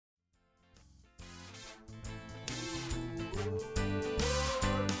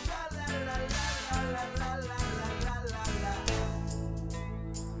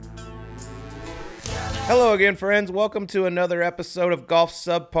Hello again, friends. Welcome to another episode of Golf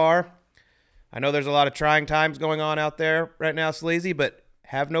Subpar. I know there's a lot of trying times going on out there right now, Sleazy, but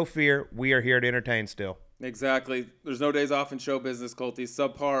have no fear. We are here to entertain still. Exactly. There's no days off in show business, Colty.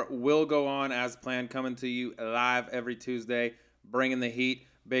 Subpar will go on as planned, coming to you live every Tuesday, bringing the heat,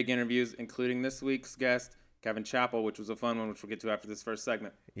 big interviews, including this week's guest, Kevin Chappell, which was a fun one, which we'll get to after this first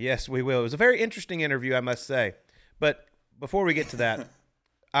segment. Yes, we will. It was a very interesting interview, I must say. But before we get to that,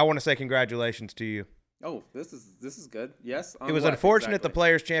 I want to say congratulations to you. Oh, this is good. Yes. It was unfortunate exactly? the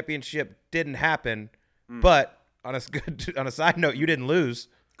Players' Championship didn't happen, but on a side note, you didn't lose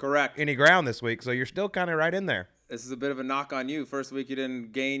Correct. any ground this week, so you're still kind of right in there. This is a bit of a knock on you. First week you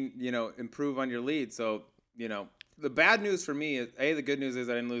didn't improve on your lead. So, the bad news for me is, A, the good news is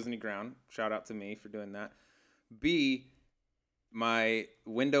I didn't lose any ground. Shout out to me for doing that. B, my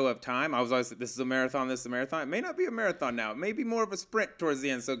window of time, I was always, this is a marathon, this is a marathon. It may not be a marathon now. It may be more of a sprint towards the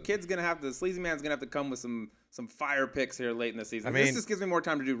end. So Sleazy Man's going to have to come with some fire picks here late in the season. This just gives me more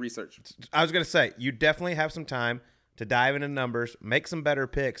time to do research. I was going to say, you definitely have some time to dive into numbers, make some better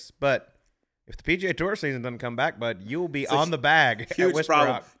picks, but if the PGA Tour season doesn't come back, bud, you'll be on the bag. Huge at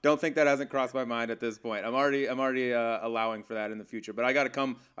problem. Rock. Don't think that hasn't crossed my mind at this point. I'm already allowing for that in the future. But I got to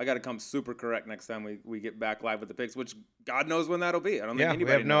come super correct next time we get back live with the picks, which God knows when that'll be. I don't think anybody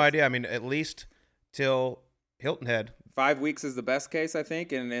we have no knows. idea. I mean, at least till Hilton Head. 5 weeks is the best case, I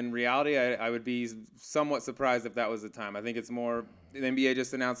think. And in reality, I would be somewhat surprised if that was the time. I think it's more. The NBA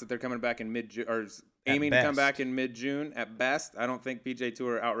just announced that they're coming back in mid-June, or aiming to come back in mid-June at best. I don't think PGA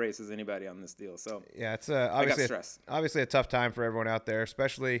Tour outraces anybody on this deal. So yeah, it's obviously a tough time for everyone out there,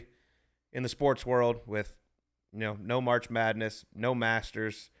 especially in the sports world with no March Madness, no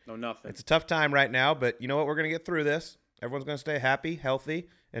Masters, no nothing. It's a tough time right now, but you know what? We're going to get through this. Everyone's going to stay happy, healthy,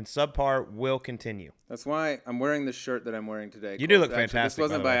 and Subpar will continue. That's why I'm wearing the shirt that I'm wearing today. You do look fantastic. This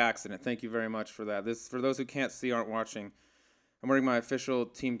wasn't by accident. Thank you very much for that. This, for those who can't see, aren't watching, I'm wearing my official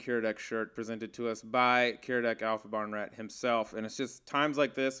Team Kiradech shirt presented to us by Kiradech Alpha Barnett himself. And it's just times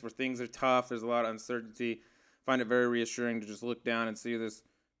like this where things are tough, there's a lot of uncertainty. I find it very reassuring to just look down and see this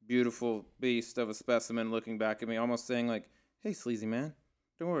beautiful beast of a specimen looking back at me, almost saying like, hey, Sleazy Man,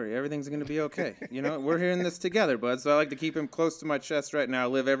 don't worry, everything's going to be okay. We're here in this together, bud. So I like to keep him close to my chest right now. I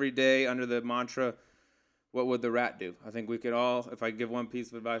live every day under the mantra, what would the rat do? I think we could all, if I could give one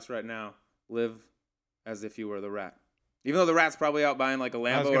piece of advice right now, live as if you were the rat. Even though the rat's probably out buying like a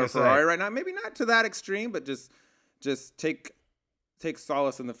Lambo or a Ferrari right now, maybe not to that extreme, but just take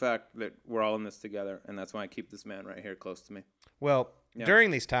solace in the fact that we're all in this together, and that's why I keep this man right here close to me. Well,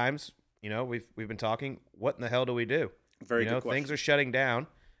 during these times, we've been talking. What in the hell do we do? Very good question. Things are shutting down.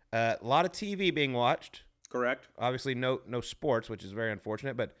 A lot of TV being watched. Correct. Obviously, no sports, which is very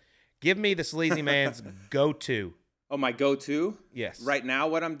unfortunate. But give me the Sleazy Man's go-to. Oh, my go-to? Yes. Right now,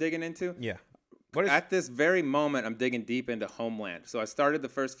 what I'm digging into? Yeah. At this very moment, I'm digging deep into Homeland. So I started the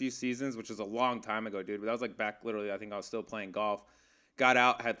first few seasons, which was a long time ago, dude. But that was like back literally, I think I was still playing golf. Got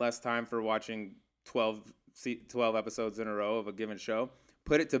out, had less time for watching 12 episodes in a row of a given show.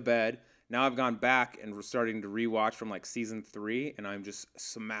 Put it to bed. Now I've gone back and we're starting to rewatch from like season 3, and I'm just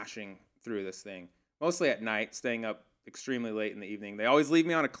smashing through this thing. Mostly at night, staying up extremely late in the evening. They always leave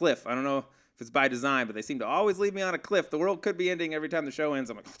me on a cliff. I don't know if it's by design, but they seem to always leave me on a cliff. The world could be ending every time the show ends.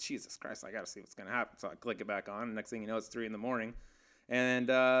 I'm like, oh, Jesus Christ, I got to see what's going to happen. So I click it back on, and next thing you know, it's 3 a.m, and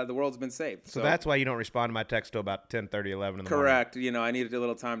the world's been saved. So that's why you don't respond to my text till about 10:30, 11 in the morning. Correct. I needed a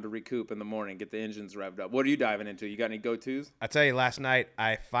little time to recoup in the morning, get the engines revved up. What are you diving into? You got any go-tos? I tell you, last night,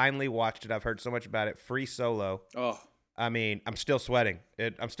 I finally watched it. I've heard so much about it. Free Solo. Oh. I mean, I'm still sweating.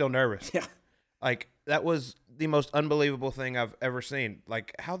 I'm still nervous. Yeah. Like, that was the most unbelievable thing I've ever seen.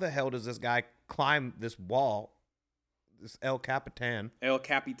 Like, how the hell does this guy climb this wall, this El Capitan? El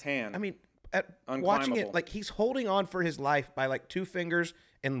Capitan. I mean, watching it, like, he's holding on for his life by, like, 2 fingers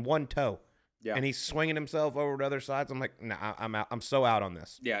and 1 toe. Yeah. And he's swinging himself over to other sides. I'm like, nah, I'm out. I'm so out on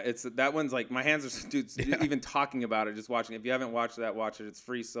this. Yeah, that one's like, my hands are, dude, even talking about it, just watching. If you haven't watched that, watch it. It's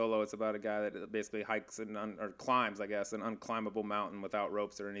Free Solo. It's about a guy that basically hikes or climbs, I guess, an unclimbable mountain without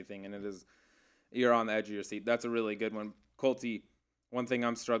ropes or anything. And you're on the edge of your seat. That's a really good one. Colty, one thing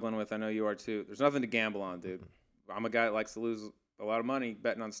I'm struggling with, I know you are too. There's nothing to gamble on, dude. I'm a guy that likes to lose a lot of money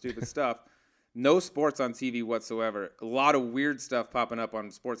betting on stupid stuff. No sports on TV whatsoever. A lot of weird stuff popping up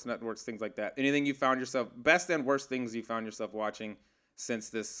on sports networks, things like that. Anything you found yourself, best and worst things you found yourself watching since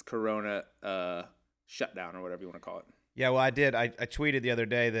this Corona shutdown or whatever you want to call it? Yeah, well, I did. I tweeted the other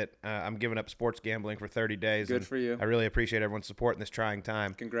day that I'm giving up sports gambling for 30 days. Good for you. I really appreciate everyone's support in this trying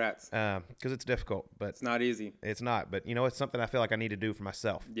time. Congrats. Because it's difficult. But it's not easy. It's not. But, it's something I feel like I need to do for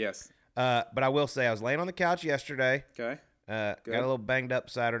myself. Yes. But I will say I was laying on the couch yesterday. Okay. Got a little banged up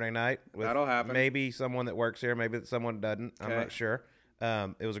Saturday night. With That'll happen. Maybe someone that works here, maybe someone doesn't. Okay. I'm not sure.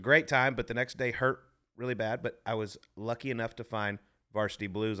 It was a great time, but the next day hurt really bad. But I was lucky enough to find Varsity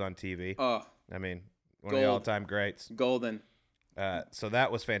Blues on TV. Oh, I mean, one of the all-time greats. golden. So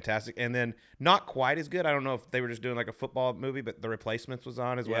that was fantastic. And then not quite as good. I don't know if they were just doing like a football movie, but The Replacements was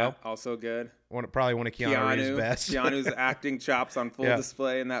on as well. Also good. Probably one of Keanu Reeves' best. Keanu's acting chops on full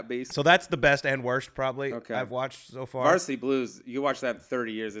display in that beast. So that's the best and worst probably I've watched so far. Varsity Blues, you watch that in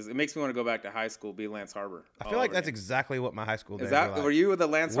 30 years. It makes me want to go back to high school, be Lance Harbor. I feel like that's exactly what my high school days Is that, were like. were you the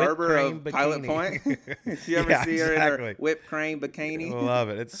Lance Whipped Harbor cream of bikini. Pilot Point? You ever see her in her whipped cream bikini? I love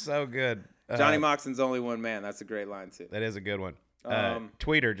it. It's so good. Johnny Moxon's only one man. That's a great line, too. That is a good one.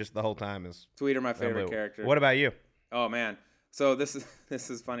 Tweeter just the whole time is Tweeter, my favorite character. What about you? Oh man, so this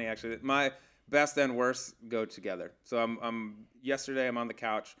is funny actually. My best and worst go together. So yesterday I'm on the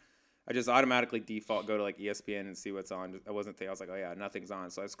couch. I just automatically default go to like ESPN and see what's on. I wasn't thinking. I was like, oh yeah, nothing's on.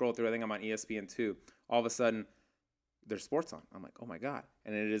 So I scroll through. I think I'm on ESPN2. All of a sudden, there's sports on. I'm like, oh my god!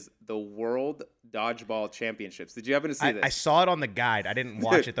 And it is the World Dodgeball Championships. Did you happen to see this? I saw it on the guide. I didn't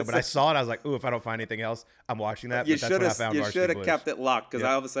watch it though, but I saw it. I was like, ooh, if I don't find anything else, I'm watching that. You But that's when I found you Varsity should have Blues. kept it locked because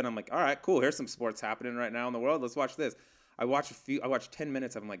all of a sudden I'm like, all right, cool. Here's some sports happening right now in the world. Let's watch this. I watched 10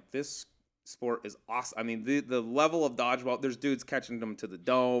 minutes. I'm like, this sport is awesome. I mean, the level of dodgeball. There's dudes catching them to the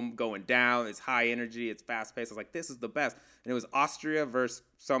dome, going down. It's high energy. It's fast paced. I was like, this is the best. And it was Austria versus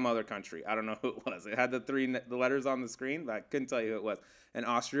some other country. I don't know who it was. It had the letters on the screen, but I couldn't tell you who it was. And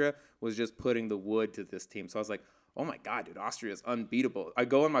Austria was just putting the wood to this team. So I was like, oh my god, dude, Austria is unbeatable. I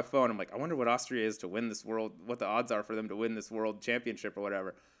go on my phone. I'm like, I wonder what Austria is to win this world. What the odds are for them to win this world championship or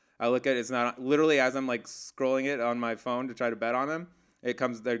whatever. I look at it. It's not literally as I'm like scrolling it on my phone to try to bet on them. It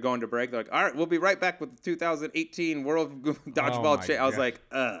comes, they're going to break. They're like, all right, we'll be right back with the 2018 World Dodgeball. I was like,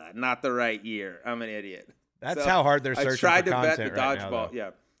 not the right year. I'm an idiot. That's how hard they're searching for content right now. I tried to bet the dodgeball. Yeah.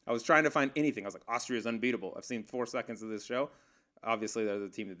 I was trying to find anything. I was like, Austria's unbeatable. I've seen 4 seconds of this show. Obviously, they're the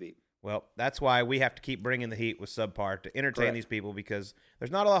team to beat. Well, that's why we have to keep bringing the heat with Subpar to entertain these people because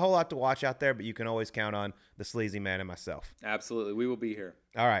there's not a whole lot to watch out there, but you can always count on the Sleazy Man and myself. Absolutely. We will be here.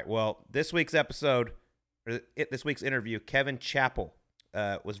 All right. Well, this week's interview, Kevin Chappell,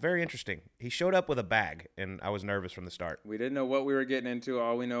 was very interesting. He showed up with a bag, and I was nervous from the start. We didn't know what we were getting into.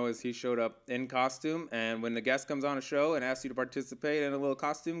 All we know is he showed up in costume, and when the guest comes on a show and asks you to participate in a little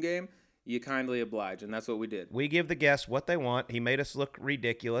costume game, you kindly oblige, and that's what we did. We give the guests what they want. He made us look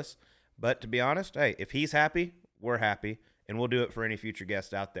ridiculous, but to be honest, hey, if he's happy, we're happy, and we'll do it for any future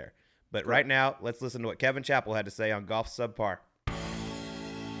guests out there. But right now, let's listen to what Kevin Chappell had to say on Golf Subpar.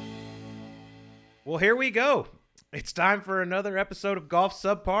 Well, here we go. It's time for another episode of Golf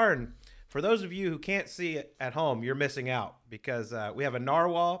Subpar, and for those of you who can't see it at home, you're missing out because we have a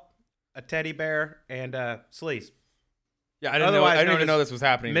narwhal, a teddy bear, and Sleaze. Yeah, I didn't even know this was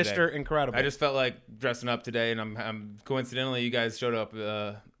happening Mr. today. Incredible. I just felt like dressing up today, and I'm coincidentally, you guys showed up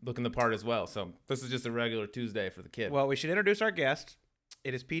looking the part as well. So this is just a regular Tuesday for the kid. Well, we should introduce our guest.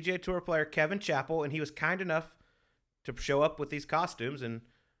 It is PGA Tour player Kevin Chappell, and he was kind enough to show up with these costumes. And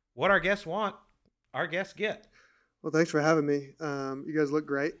what our guests want, our guests get. Well, thanks for having me. You guys look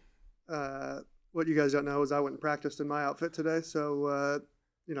great. What you guys don't know is I went and practiced in my outfit today, so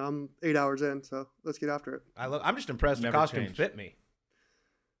I'm 8 hours in, so let's get after it. I'm just impressed the costumes fit me.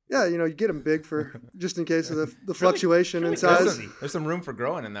 Yeah, you get them big for just in case of the fluctuation in size. There's some room for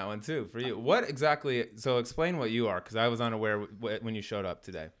growing in that one too for you. What exactly? So explain what you are, because I was unaware when you showed up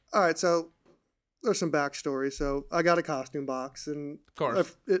today. All right, so there's some backstory. So I got a costume box, and of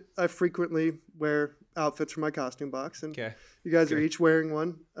course, I frequently wear outfits from my costume box, and okay. You guys are each wearing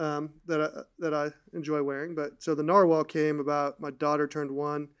one that I enjoy wearing. But so the narwhal came about. My daughter turned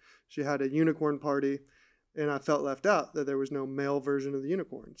 1. She had a unicorn party, and I felt left out that there was no male version of the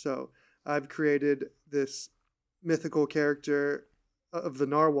unicorn. So I've created this mythical character of the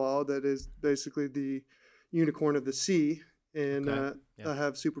narwhal that is basically the unicorn of the sea. And I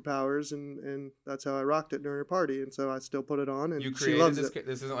have superpowers, and that's how I rocked it during her party. And so I still put it on, and she loves it.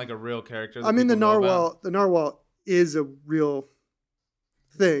 This isn't like a real character. I mean, the narwhal is a real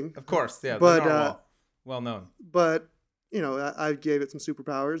thing. Of course, yeah. But the narwhal, well known. But I gave it some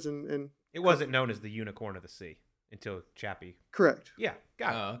superpowers, and it wasn't known as the unicorn of the sea until Chappie. Correct. Yeah,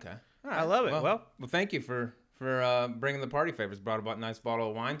 got it. Oh, okay. All right. I love it. Well, thank you for bringing the party favors. Brought a nice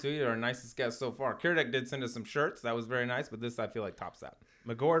bottle of wine to you. You're our nicest guest so far. Kiradech did send us some shirts. That was very nice, but this I feel like tops that.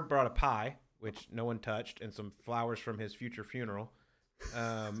 McGord brought a pie, which no one touched, and some flowers from his future funeral.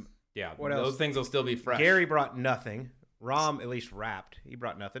 Yeah, what else? Those things will still be fresh. Gary brought nothing. Rom at least rapped. He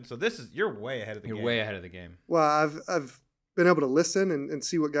brought nothing. So you're way ahead of the game. You're way ahead of the game. Well, I've been able to listen and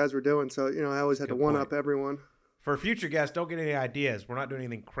see what guys were doing. So I always had to one up everyone. For future guests, don't get any ideas. We're not doing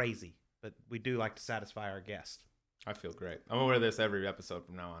anything crazy, but we do like to satisfy our guests. I feel great. I'm going to wear this every episode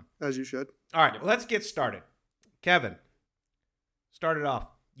from now on. As you should. All right, let's get started. Kevin, started off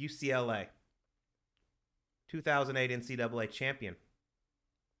UCLA, 2008 NCAA champion.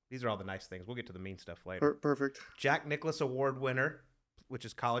 These are all the nice things. We'll get to the mean stuff later. Perfect. Jack Nicklaus Award winner, which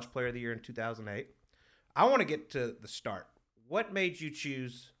is College Player of the Year in 2008. I want to get to the start. What made you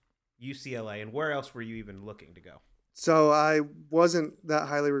choose UCLA, and where else were you even looking to go? So I wasn't that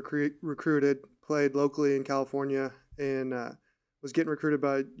highly recruited, played locally in California, and was getting recruited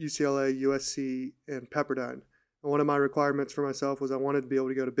by UCLA, USC, and Pepperdine. And one of my requirements for myself was I wanted to be able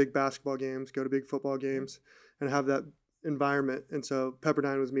to go to big basketball games, go to big football games, and have that environment. And so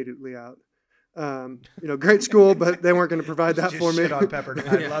Pepperdine was immediately out. Great school, but they weren't going to provide that for me. Shit on Pepperdine.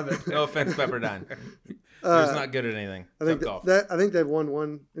 I love it. No offense, Pepperdine. You're just not good at anything. I think golf. I think they've won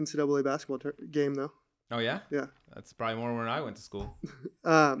one NCAA basketball game though. Oh yeah? Yeah. That's probably more when I went to school.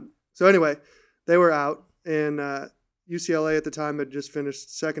 So anyway, they were out, and UCLA at the time had just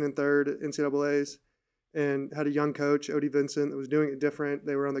finished second and third at NCAA's, and had a young coach, Odie Vincent, that was doing it different.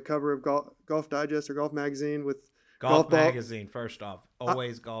 They were on the cover of Golf Digest or Golf Magazine with Golf ball. Magazine. First off,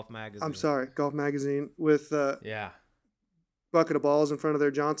 always Golf Magazine. I'm sorry, Golf Magazine with Yeah. bucket of balls in front of their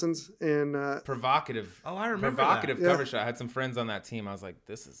Johnsons, and Provocative. Oh, I remember Provocative that. cover shot. I had some friends on that team. I was like,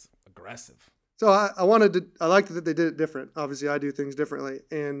 this is aggressive. so I liked that they did it different. Obviously, I do things differently,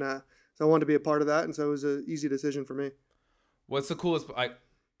 and so I wanted to be a part of that, and so it was an easy decision for me. What's the coolest?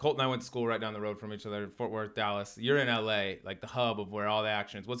 Colt and I went to school right down the road from each other, Fort Worth, Dallas. You're in LA, like the hub of where all the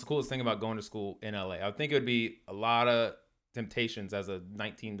action is. What's the coolest thing about going to school in LA? I would think it would be a lot of temptations as a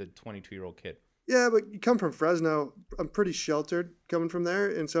 19 to 22-year-old kid. Yeah, but you come from Fresno. I'm pretty sheltered coming from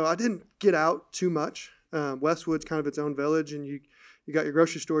there, and so I didn't get out too much. Westwood's kind of its own village, and you got your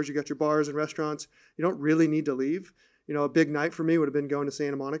grocery stores, you got your bars and restaurants. You don't really need to leave. A big night for me would have been going to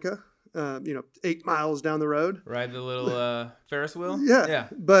Santa Monica. 8 miles down the road. Ride the little Ferris wheel? Yeah. Yeah.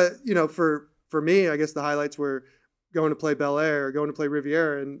 But, for me, I guess the highlights were going to play Bel Air or going to play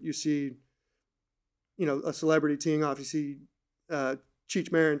Riviera, and you see, a celebrity teeing off. You see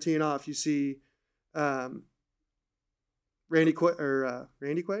Cheech Marin teeing off. You see Randy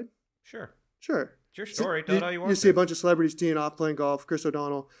Quaid? Sure. Sure. It's your story. Tell it how you want You to. see a bunch of celebrities teeing off, playing golf, Chris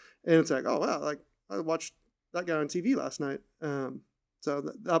O'Donnell, and it's like, oh, wow, like I watched that guy on TV last night. So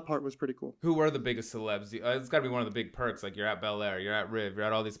that part was pretty cool. Who were the biggest celebs? It's got to be one of the big perks. Like you're at Bel Air, you're at Riv, you're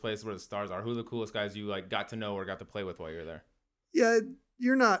at all these places where the stars are. Who are the coolest guys you got to know or got to play with while you're there? Yeah,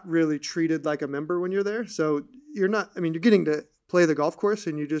 you're not really treated like a member when you're there. So you're not. I mean, you're getting to play the golf course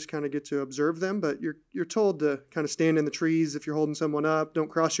and you just kind of get to observe them. But you're told to kind of stand in the trees if you're holding someone up.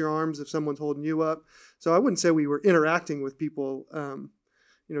 Don't cross your arms if someone's holding you up. So I wouldn't say we were interacting with people,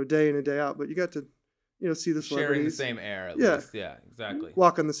 day in and day out. But you got to see the celebrities. Sharing the same air, at least. Yeah, exactly.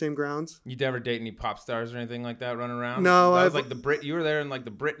 Walk on the same grounds. You never date any pop stars or anything like that running around? No, that was you were there in the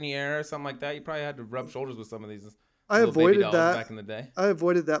Britney era or something like that. You probably had to rub shoulders with some of these. I little baby avoided dolls that back in the day. I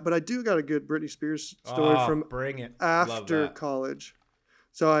avoided that, but I do got a good Britney Spears story from bring it. after that. college.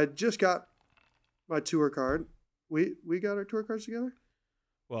 So I just got my tour card. We got our tour cards together?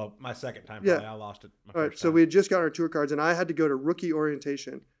 Well, my second time, Yeah. probably. I lost it. All right, so we had just got our tour cards, and I had to go to rookie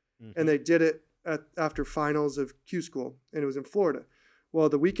orientation, and they did it after finals of Q School, and it was in Florida. Well,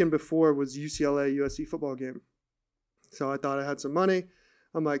 the weekend before was UCLA USC football game. So I thought I had some money.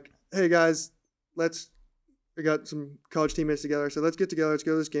 I'm like, hey guys, I got some college teammates together. So let's get together. Let's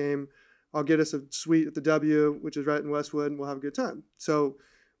go to this game. I'll get us a suite at the W, which is right in Westwood, and we'll have a good time. So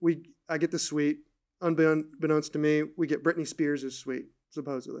I get the suite. Unbeknownst to me, we get Britney Spears' suite,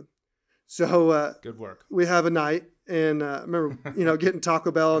 supposedly. So Good work. we have a night, and I remember, getting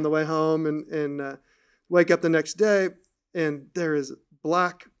Taco Bell on the way home, and wake up the next day, and there is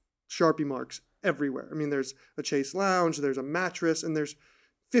black Sharpie marks everywhere. I mean, there's a Chase Lounge, there's a mattress, and there's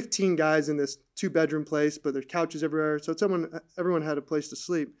 15 guys in this 2-bedroom place, but there's couches everywhere. So everyone had a place to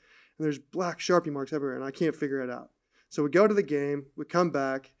sleep, and there's black Sharpie marks everywhere, and I can't figure it out. So we go to the game, we come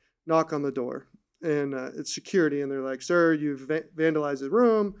back, knock on the door, and it's security, and they're like, "Sir, you've vandalized the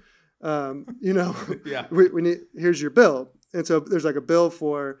room. Yeah. we need, here's your bill." And so there's like a bill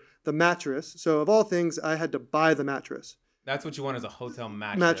for the mattress. So of all things, I had to buy the mattress. That's what you want as a hotel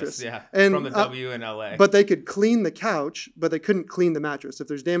mattress. Mattress. Yeah. And, from the W in LA. But they could clean the couch, but they couldn't clean the mattress. If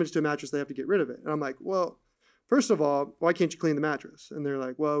there's damage to a mattress, they have to get rid of it. And I'm like, well, first of all, why can't you clean the mattress? And they're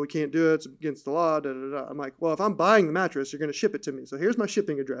like, well, we can't do it. It's against the law. Da, da, da. I'm like, well, if I'm buying the mattress, you're going to ship it to me. So here's my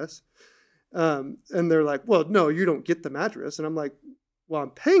shipping address. And they're like, well, no, you don't get the mattress. And I'm like, well, I'm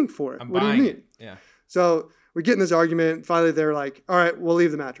paying for it. What do you mean? It. Yeah. So we get in this argument. Finally, they're like, all right, we'll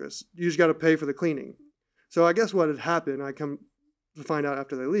leave the mattress. You just got to pay for the cleaning. So I guess what had happened, I come to find out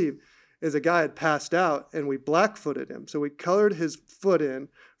after they leave, is a guy had passed out and we black-footed him. So we colored his foot in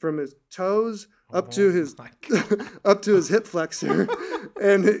from his toes up to his up to his hip flexor,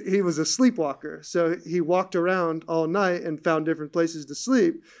 and he was a sleepwalker. So he walked around all night and found different places to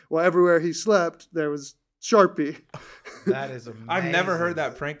sleep. Well, everywhere he slept, there was Sharpie. That is amazing. I've never heard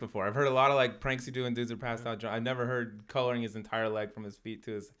that prank before. I've heard a lot of like pranks you do when dudes are passed out. I've never heard coloring his entire leg from his feet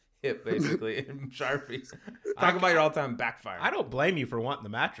to his hip, basically, in Sharpie. Talk about your all-time backfire. I don't blame you for wanting the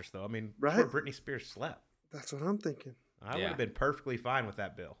mattress, though. I mean, that's where Right. Britney Spears slept. That's what I'm thinking. I would Yeah. have been perfectly fine with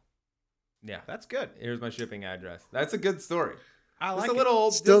that bill. Yeah. That's good. Here's my shipping address. That's a good story. I like Just a it.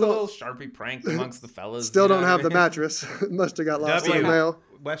 little, Still just a don't- little Sharpie prank amongst the fellas. Still you know don't what have I the mean? mattress. Must have got lost in W. the mail.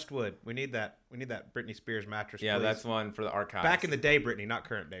 Westwood. We need that. We need that Britney Spears mattress. Yeah, please. that's one for the archives. back in the day, Britney, not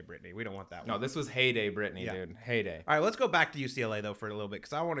current day, Britney. We don't want that one. No, this was heyday Britney, Yeah. dude. Heyday. All right, let's go back to UCLA though for a little bit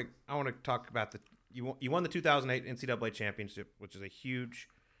because I want to talk about you won the 2008 NCAA championship, which is a huge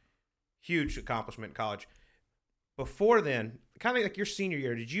accomplishment in college. Before then, kind of like your senior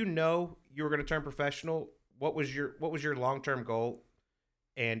year, did you know you were going to turn professional? What was your long-term goal?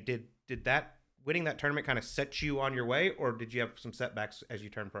 And did that winning that tournament kind of set you on your way, or did you have some setbacks as you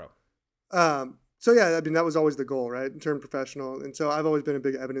turned pro? So yeah, I mean that was always the goal, right? Turn professional, and so I've always been a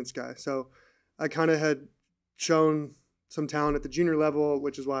big evidence guy. So I kind of had shown some talent at the junior level,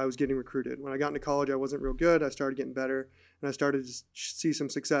 which is why I was getting recruited. When I got into college, I wasn't real good. I started getting better, and I started to see some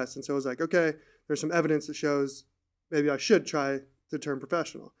success. And so I was like, okay, there's some evidence that shows maybe I should try to turn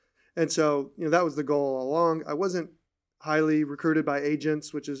professional. And so that was the goal all along. I wasn't highly recruited by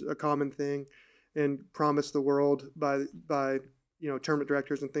agents, which is a common thing, and promised the world by tournament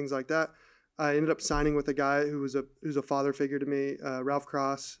directors and things like that. I ended up signing with a guy who's a father figure to me, Ralph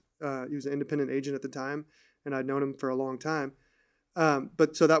Cross. He was an independent agent at the time, and I'd known him for a long time.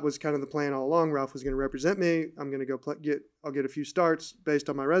 But so that was kind of the plan all along. Ralph was going to represent me. I'm going to go I'll get a few starts based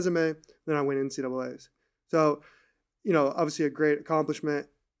on my resume. Then I win NCAAs. So, obviously a great accomplishment,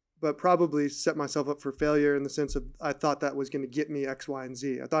 but probably set myself up for failure in the sense of I thought that was going to get me X, Y, and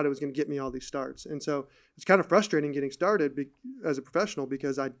Z. I thought it was going to get me all these starts. And so it's kind of frustrating getting started as a professional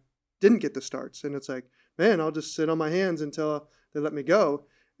because I didn't get the starts. And it's like, man, I'll just sit on my hands until they let me go.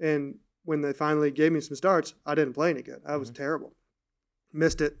 And when they finally gave me some starts, I didn't play any good. I was terrible.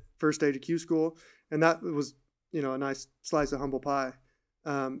 Missed it first stage of Q school. And that was, a nice slice of humble pie.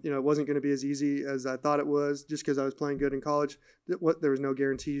 It wasn't going to be as easy as I thought it was just because I was playing good in college. There was no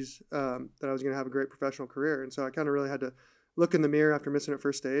guarantees that I was going to have a great professional career. And so I kind of really had to look in the mirror after missing it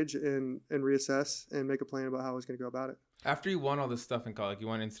first stage and reassess and make a plan about how I was going to go about it. After you won all this stuff in college, you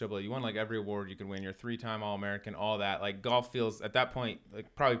won NCAA, you won like every award you could win. You're 3-time All-American, all that. Like golf feels at that point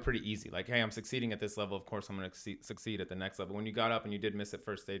like probably pretty easy. Like, hey, I'm succeeding at this level. Of course, I'm going to succeed at the next level. When you got up and you did miss it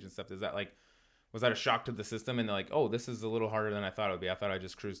first stage and stuff, was that a shock to the system? And they're like, oh, this is a little harder than I thought it would be. I thought I'd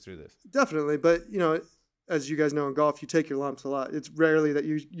just cruise through this. Definitely. But, as you guys know in golf, you take your lumps a lot. It's rarely that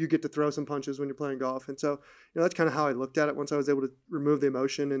you get to throw some punches when you're playing golf. And so, that's kind of how I looked at it once I was able to remove the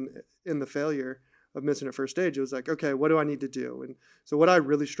emotion and in the failure of missing at first stage. It was like, okay, what do I need to do? And so what I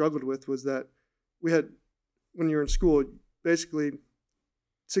really struggled with was that we had, when you're in school, basically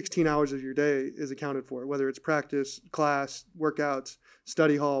 16 hours of your day is accounted for, whether it's practice, class, workouts,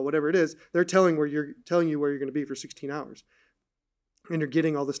 study hall, whatever it is. They're telling you where you're going to be for 16 hours. And you're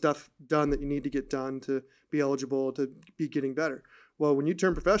getting all the stuff done that you need to get done to be eligible to be getting better. Well, when you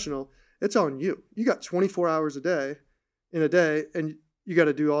turn professional, it's on you. You got 24 hours in a day, and you got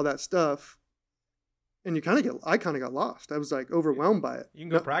to do all that stuff. And I kind of got lost. I was like overwhelmed by it. You can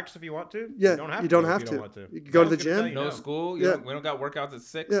go practice if you want to. Yeah, you don't have you to. don't if have you to. Don't want to. You can go to the Someone's gonna tell gym. you No no. school. Yeah. We don't got workouts at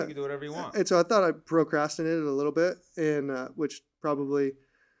 6. Yeah. You can do whatever you want. And so I thought I procrastinated a little bit, and which probably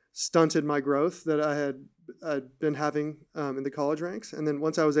stunted my growth that I'd been having in the college ranks. And then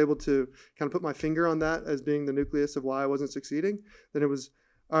once I was able to kind of put my finger on that as being the nucleus of why I wasn't succeeding, then it was,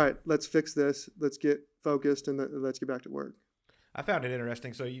 all right, let's fix this. Let's get focused and let's get back to work. I found it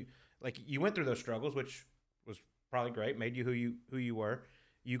interesting. So you went through those struggles, which was probably great, made you who you were.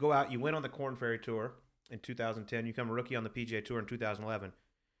 You go out, you went on the Korn Ferry Tour in 2010. You become a rookie on the PGA Tour in 2011.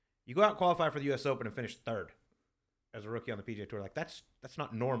 You go out and qualify for the U.S. Open and finish third as a rookie on the PGA Tour. Like that's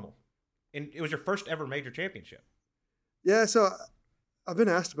not normal. And it was your first ever major championship. Yeah, so I've been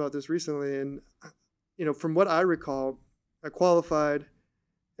asked about this recently, and from what I recall, I qualified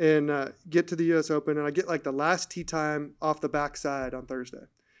and get to the U.S. Open, and I get like the last tee time off the backside on Thursday.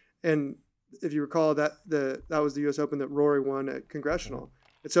 And if you recall, that was the U.S. Open that Rory won at Congressional.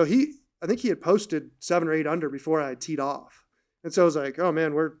 And so I think he had posted 7 or 8 under before I teed off. And so I was like, oh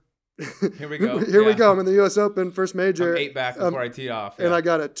man, we're Here we go. Here we Yeah. go. I'm in the U.S. Open, first major. I'm 8 back before I tee off. And Yeah. I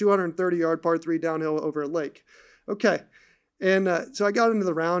got a 230-yard par 3 downhill over a lake. Okay. And so I got into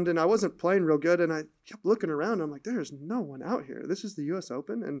the round, and I wasn't playing real good, and I kept looking around. And I'm like, there's no one out here. This is the U.S.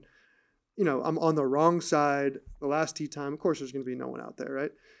 Open, and I'm on the wrong side. The last tee time, of course, there's going to be no one out there,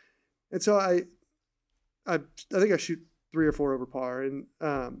 right? And so I think I shoot 3 or 4 over par. And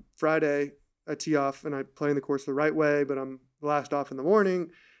Friday, I tee off, and I play in the course the right way, but I'm last off in the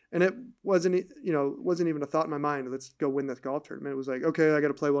morning. And it wasn't even a thought in my mind, let's go win this golf tournament. It was like, okay, I got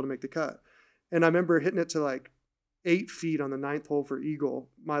to play well to make the cut. And I remember hitting it to like 8 feet on the 9th hole for eagle,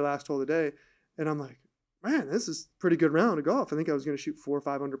 my last hole of the day. And I'm like, man, this is a pretty good round of golf. I think I was going to shoot 4 or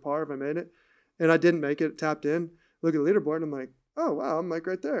 5 under par if I made it. And I didn't make it, tapped in, look at the leaderboard, and I'm like, oh, wow, I'm like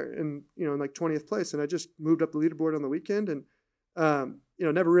right there. And, in like 20th place. And I just moved up the leaderboard on the weekend and,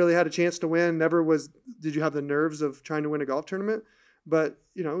 never really had a chance to win. Did you have the nerves of trying to win a golf tournament? But,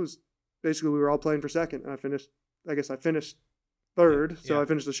 it was basically we were all playing for second. And I finished third. So I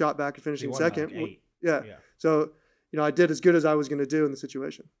finished the shot back and finishing second. Like 8. Yeah. So, I did as good as I was going to do in the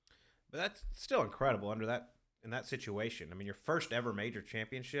situation. But that's still incredible in that situation. I mean, your first ever major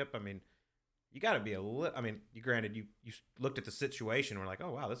championship. I mean, you got to be granted, you looked at the situation and were like,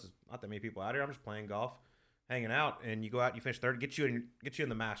 oh, wow, this is not that many people out here. I'm just playing golf, hanging out. And you go out and you finish third, get you in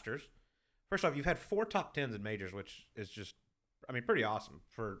the Masters. First off, you've had 4 top 10s in majors, which is just, pretty awesome.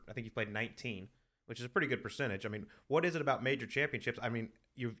 I think you played 19, which is a pretty good percentage. I mean, what is it about major championships? I mean,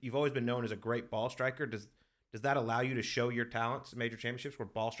 you've always been known as a great ball striker. Does that allow you to show your talents in major championships where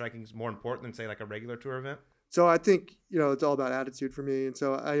ball striking is more important than, say, like a regular tour event? So I think, it's all about attitude for me. And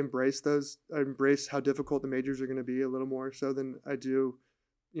so I embrace those. I embrace how difficult the majors are going to be a little more so than I do,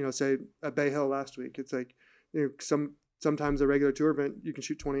 say at Bay Hill last week. It's like, sometimes a regular tour event, you can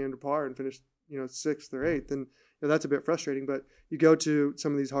shoot 20 under par and finish, 6th or 8th. And that's a bit frustrating. But you go to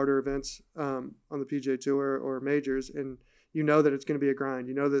some of these harder events on the PGA Tour or majors, and that it's going to be a grind.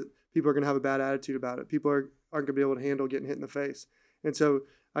 That people are going to have a bad attitude about it. People aren't going to be able to handle getting hit in the face. And so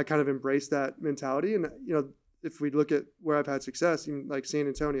I kind of embrace that mentality. And, if we look at where I've had success, even like San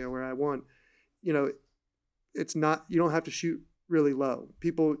Antonio, where I won, it's not, you don't have to shoot really low.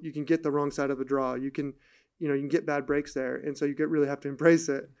 You can get the wrong side of the draw. You can get bad breaks there. And so you really have to embrace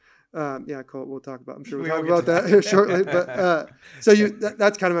it. Colt, we'll talk about, I'm sure we'll talk about that here shortly. But so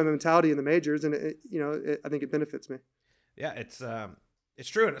that's kind of my mentality in the majors. And, I think it benefits me. Yeah, it's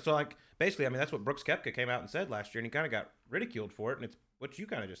true. And so, like, basically, that's what Brooks Koepka came out and said last year, and he kind of got ridiculed for it. And it's what you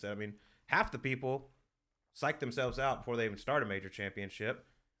kind of just said. Half the people psych themselves out before they even start a major championship.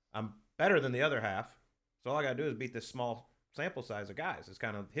 I'm better than the other half, so all I got to do is beat this small sample size of guys. It's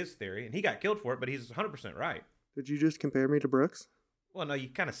kind of his theory, and he got killed for it, but he's 100% right. Did you just compare me to Brooks? Well, no, you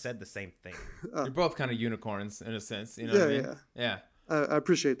kind of said the same thing. You're both kind of unicorns in a sense. You know what I mean? Yeah. I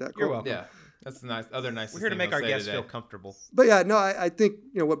appreciate that. You're welcome. Yeah. That's the nice. We're here to make our guests feel comfortable. But yeah, no, I think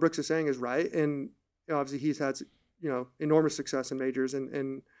what Brooks is saying is right, and obviously he's had enormous success in majors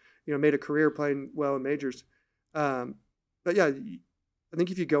and made a career playing well in majors. But yeah, I think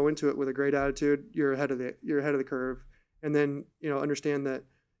if you go into it with a great attitude, you're ahead of the curve, and then understand that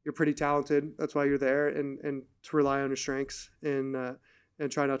you're pretty talented. That's why you're there, and to rely on your strengths and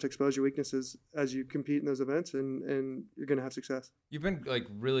try not to expose your weaknesses as you compete in those events, and you're going to have success. You've been like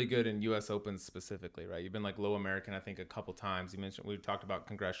really good in U.S. Opens specifically, right? You've been like low American, I think, a couple times. We talked about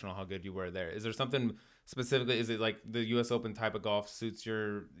Congressional, how good you were there. Is there something specifically? Is it like the U.S. Open type of golf suits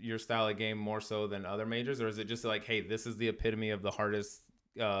your style of game more so than other majors, or is it just like, hey, this is the epitome of the hardest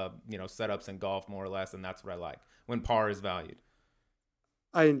setups in golf, more or less, and that's what I like when par is valued?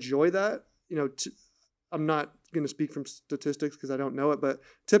 I enjoy that. I'm not going to speak from statistics because I don't know it, but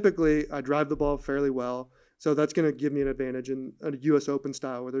typically I drive the ball fairly well. So that's going to give me an advantage in a U.S. Open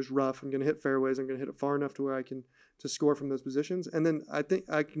style where there's rough. I'm going to hit fairways. I'm going to hit it far enough to where I can to score from those positions. And then I think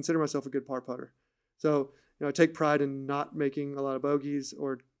I consider myself a good par putter. So, I take pride in not making a lot of bogeys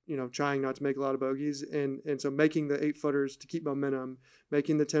or, trying not to make a lot of bogeys. And so making the 8-footers to keep momentum,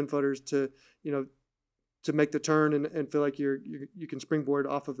 making the 10-footers to make the turn and feel like you can springboard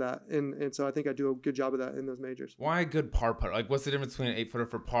off of that. And so I think I do a good job of that in those majors. Why a good par putter? Like, what's the difference between an 8-footer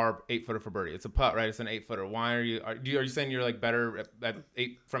for par, 8-footer for birdie? It's a putt, right? It's an 8-footer. Why are you saying you're like better at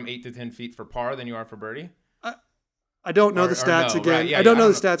 8 to 10 feet for par than you are for birdie? I don't know the stats again. Right? Yeah, I don't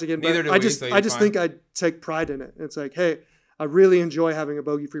know the stats again, Neither but do I we, just think I take pride in it. It's like, hey, I really enjoy having a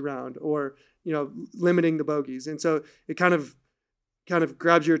bogey-free round or, limiting the bogeys. And so it kind of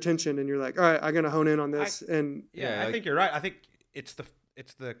grabs your attention and you're like, all right, I'm going to hone in on this. I think you're right. I think it's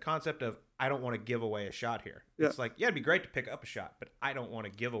the concept of I don't want to give away a shot here. Yeah. It's like, it'd be great to pick up a shot, but I don't want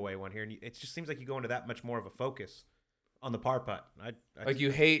to give away one here. And it just seems like you go into that much more of a focus on the par putt. Like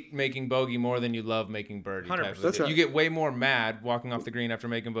you hate making bogey more than you love making birdie. 100%. That's right. You get way more mad walking off the green after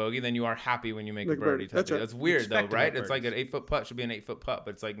making bogey than you are happy when you make a birdie. That's right. That's weird though, Expect to right? make It's like an birdies. 8-foot putt should be an 8-foot putt,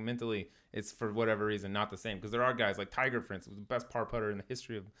 but it's like mentally, it's for whatever reason not the same. Because there are guys like Tiger, for instance, was the best par putter in the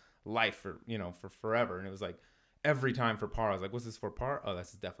history of life for forever, and it was like every time for par, I was like, "What's this for par? Oh, this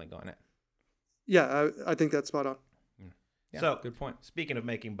is definitely going in." Yeah, I think that's spot on. Yeah, So- good point. Speaking of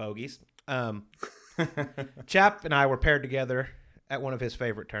making bogeys, Chap and I were paired together at one of his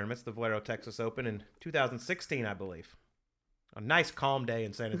favorite tournaments, the Valero Texas Open in 2016, I believe. A nice calm day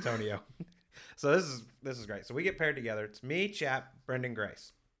in San Antonio. So this is great. So we get paired together. It's me, Chap, Brendan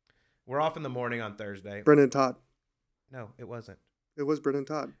Grace. We're off in the morning on Thursday. Brendan Todd. No, it wasn't. It was Brendan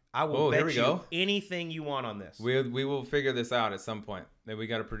Todd. I will Oh, here bet we you go. anything you want on this. We will figure this out at some point. Then we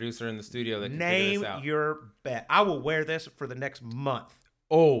got a producer in the studio that can figure Name this out. your bet. I will wear this for the next month.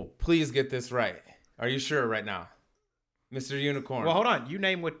 Oh, please get this right. Are you sure right now, Mr. Unicorn? Well, hold on. You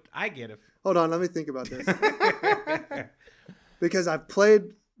name what I get. Hold on, let me think about this. If Because I've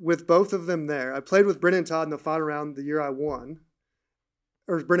played with both of them there. I played with Brendan Todd in the final round the year I won,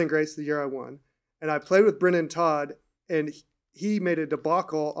 or Brendan Grace the year I won. And I played with Brendan Todd, and he made a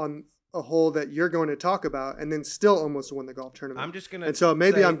debacle on a hole that you're going to talk about, and then still almost won the golf tournament. I'm just gonna. And so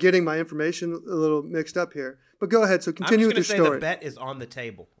maybe say- I'm getting my information a little mixed up here. But go ahead. So continue I'm with just your gonna say story. the bet is on the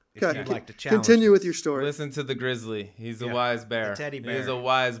table. If Okay. you'd like to challenge. Continue this. with your story. Listen to the grizzly. He's a Yeah, wise bear. the teddy He's bear. a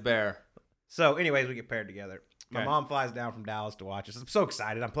wise bear. So, anyways, we get paired together. My Okay. mom flies down from Dallas to watch us. I'm so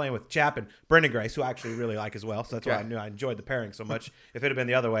excited. I'm playing with Chap and Brendan Grace, who I actually really like as well. So that's why I Okay. knew I enjoyed the pairing so much. If it had been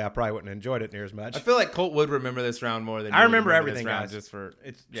the other way, I probably wouldn't have enjoyed it near as much. I feel like Colt would remember this round more than I you would remember this everything, round, guys. Just for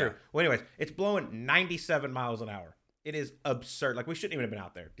It's yeah. true. Well, anyways, it's blowing 97 miles an hour. It is absurd. Like, we shouldn't even have been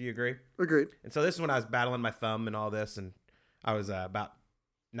out there. Do you agree? Agreed. And so this is when I was battling my thumb and all this, and I was about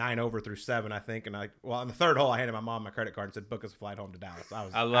 9 over through 7, I think. And on the third hole, I handed my mom my credit card and said, "Book us a flight home to Dallas." I I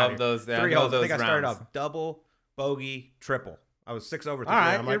outta love here. those. I 3 know holes. I think those I started rounds. off double, bogey, triple. I was 6 over. All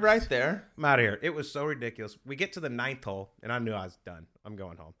right, you're right there. I'm out of here. It was so ridiculous. We get to the 9th hole, and I knew I was done. I'm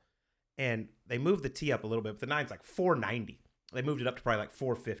going home. And they moved the tee up a little bit, but the 9's like 490. They moved it up to probably like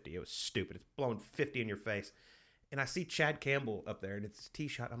 450. It was stupid. It's blowing 50 in your face. And I see Chad Campbell up there, and it's a tee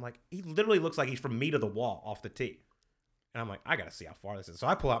shot. I'm like, he literally looks like he's from me to the wall off the tee. And I'm like, I got to see how far this is. So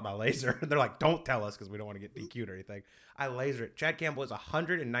I pull out my laser, and they're like, don't tell us because we don't want to get DQ'd or anything. I laser it. Chad Campbell is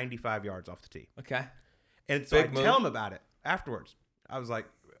 195 yards off the tee. Okay. And so Big I tell move. him about it afterwards. I was like,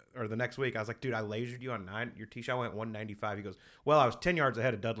 or the next week, I was like, dude, I lasered you on 9. Your tee shot went 195. He goes, well, I was 10 yards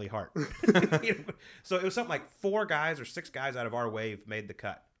ahead of Dudley Hart. So it was something like 4 guys or 6 guys out of our wave made the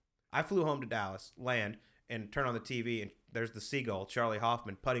cut. I flew home to Dallas, land, and turn on the TV, and there's the Seagull, Charlie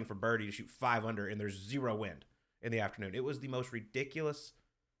Hoffman, putting for birdie to shoot 5 under, and there's 0 wind in the afternoon. It was the most ridiculous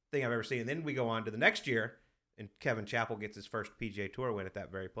thing I've ever seen. And then we go on to the next year, and Kevin Chappell gets his first PGA Tour win at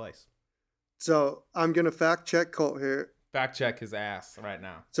that very place. So I'm going to fact check Colt here. Fact check his ass right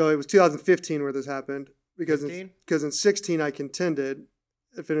now. So it was 2015 where this happened because 15? in 16 I contended.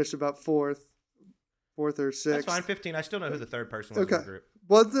 I finished about fourth or sixth. That's fine. 15. I still know who the third person was in Okay. the group.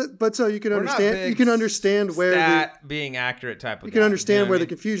 Well, but so you can We're not understand. big You can understand where stat being accurate type of. you can guy, understand know what where I the mean?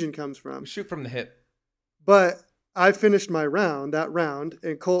 confusion comes from. Shoot from the hip. But I finished my that round,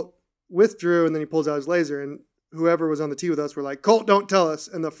 and Colt withdrew, and then he pulls out his laser, and whoever was on the tee with us were like, "Colt, don't tell us."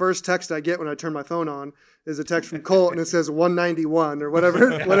 And the first text I get when I turn my phone on is a text from Colt, and it says 191 or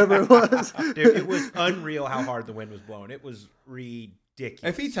whatever it was. Dude, it was unreal how hard the wind was blowing. It was ridiculous.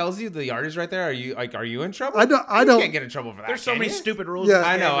 If he tells you the yardage right there, are you in trouble? I You don't. can't get in trouble for that. There's so can many you? stupid rules. Yeah. in this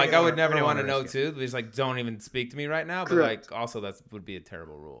I know. game, Like we I don't- would we never don't want to wanna know risk it. too. Just like don't even speak to me right now. But Correct. like also that would be a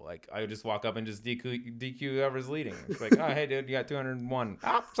terrible rule. Like I would just walk up and just DQ whoever's leading. It's like, oh hey dude, you got 201.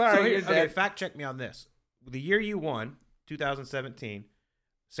 Oh, sorry, So you're okay, dead. fact check me on this. The year you won, 2017,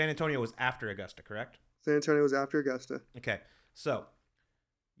 San Antonio was after Augusta, correct? San Antonio was after Augusta. Okay. So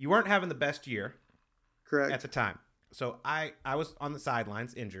you weren't having the best year Correct. at the time. So I was on the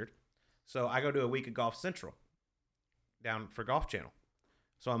sidelines injured. So I go to a week of Golf Central down for Golf Channel.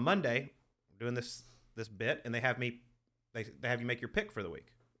 So on Monday, I'm doing this bit, and they have you make your pick for the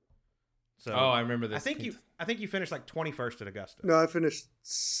week. So Oh, I remember this. I think you finished like 21st at Augusta. No, I finished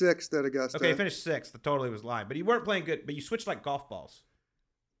sixth at Augusta. Okay, you finished 6th. The totally was lying, but you weren't playing good. But you switched like golf balls.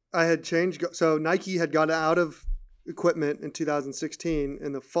 I had changed. So Nike had gotten out of equipment in 2016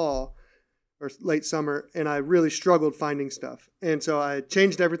 in the fall or late summer, and I really struggled finding stuff. And so I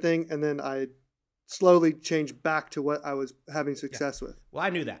changed everything, and then I slowly changed back to what I was having success with. Well,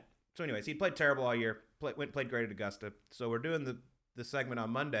 I knew that. So, anyways, he played terrible all year. Played great at Augusta. So we're doing the segment on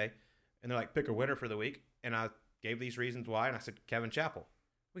Monday, and they're like, pick a winner for the week. And I gave these reasons why, and I said Kevin Chappell.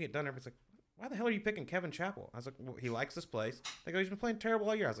 We get done. Everybody's like, why the hell are you picking Kevin Chappell? I was like, well, he likes this place. They go, he's been playing terrible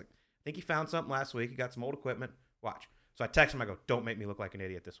all year. I was like, I think he found something last week. He got some old equipment. Watch. So I text him. I go, don't make me look like an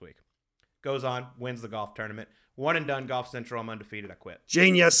idiot this week. Goes on, wins the golf tournament. One and done, Golf Central. I'm undefeated. I quit.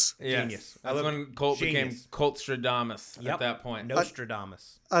 Genius. Yes. Genius. That's when Colt became Genius. Coltstradamus Yep. at that point.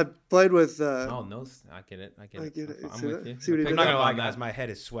 Nostradamus. I played with. Oh no, I get it. I get it. I'm See with that? you. See what he I'm did I'm not picking gonna up lie, on guys. that. My head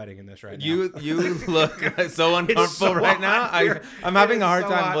is sweating in this right now. You look so uncomfortable so right now. hot. I'm having It a is hard so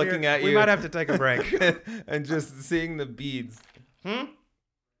time hot looking here. at you. We might have to take a break. and just seeing the beads. Ah,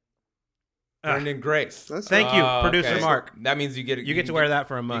 Brendan Grace. That's Thank you, Oh, producer okay. Mark. That means you get You get to wear that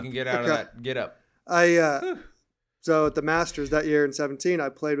for a You month. can get out of Okay. that. Get up. So at the Masters that year in 17, I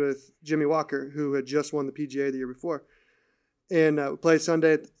played with Jimmy Walker, who had just won the PGA the year before, and we played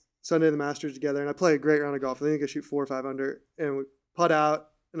Sunday at the Masters together. And I played a great round of golf. I think I shoot 4 or 5 under, and we putt out.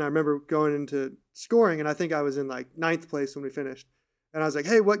 And I remember going into scoring, and I think I was in like 9th place when we finished. And I was like,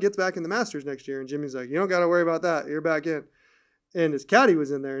 "Hey, what gets back in the Masters next year?" And Jimmy's like, "You don't got to worry about that. You're back in." And his caddy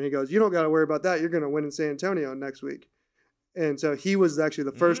was in there, and he goes, "You don't got to worry about that. You're going to win in San Antonio next week." And so he was actually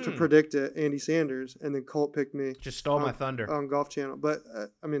the first to predict it, Andy Sanders, and then Colt picked me Just stole my thunder. on Golf Channel. But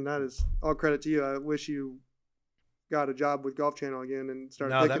I mean, that is all credit to you. I wish you got a job with Golf Channel again and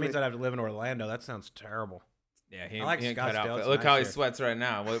started. No, picking that means me. I'd have to live in Orlando. That sounds terrible. Yeah, he I like he ain't Scottsdale. cut out for It's it. Look nice how he there. sweats right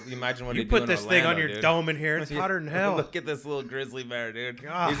now. What, imagine what You he'd put do in this thing on Orlando, your dude. dome in here. It's hotter than hell. Look at this little grizzly bear, dude.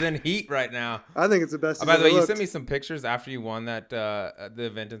 God. He's in heat right now. I think it's the best. Oh, he's by the way, ever you looked. sent me some pictures after you won that the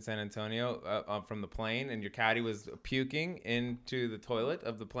event in San Antonio from the plane, and your caddy was puking into the toilet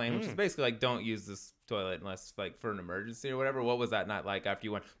of the plane, which is basically like, don't use this toilet unless like for an emergency or whatever. What was that night like after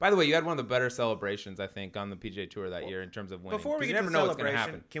you won? By the way, you had one of the better celebrations I think on the PGA Tour that year in terms of winning. Before we 'Cause get you to never the know what's going to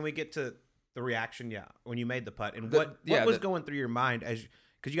celebration, happen. can we get to the reaction? Yeah, when you made the putt, and The- what yeah, was the- going through your mind as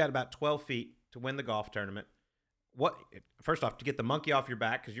because you got about 12 feet to win the golf tournament. What first off to get the monkey off your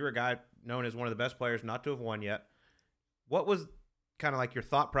back because you're a guy known as one of the best players not to have won yet. What was kind of like your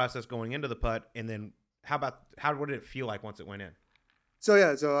thought process going into the putt, and then what did it feel like once it went in? So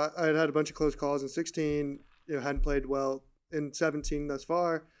yeah, I had a bunch of close calls in 16. Hadn't played well in 17 thus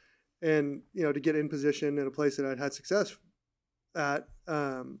far, and to get in position in a place that I'd had success at,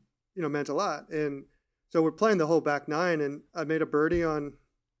 meant a lot. And so we're playing the whole back 9, and I made a birdie on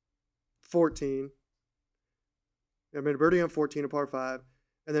 14. I made a birdie on 14, a par 5,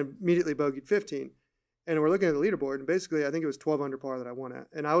 and then immediately bogeyed 15. And we're looking at the leaderboard, and basically I think it was 12 under par that I won at,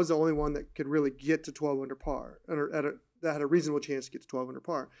 and I was the only one that could really get to 12 under par, that had a reasonable chance to get to 12 under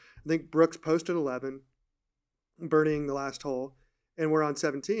par. I think Brooks posted 11, birdieing the last hole, and we're on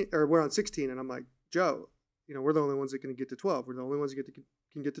 16, and I'm like, Joe, we're the only ones that can get to 12. We're the only ones that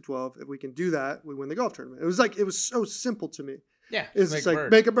can get to 12. If we can do that, we win the golf tournament. It was so simple to me. Yeah, It's just like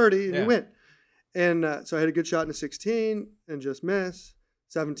make a birdie and Yeah. you win. And so I had a good shot in a 16 and just missed.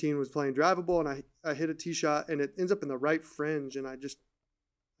 17 was playing drivable, and I hit a tee shot, and it ends up in the right fringe, and I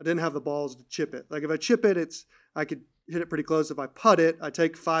didn't have the balls to chip it. Like if I chip it, I could hit it pretty close. If I putt it, I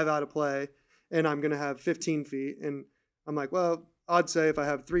take 5 out of play, and I'm going to have 15 feet. And I'm like, well, I'd say if I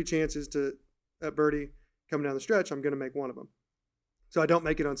have 3 chances at birdie coming down the stretch, I'm going to make one of them. So I don't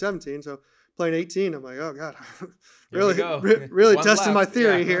make it on 17. So playing 18, I'm like, oh God, really One testing my left,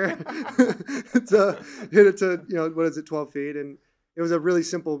 theory yeah. here. So hit it to, 12 feet. And it was a really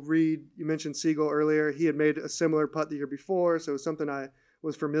simple read. You mentioned Siegel earlier. He had made a similar putt the year before. So it was something I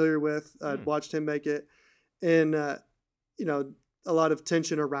was familiar with. I'd watched him make it. And, a lot of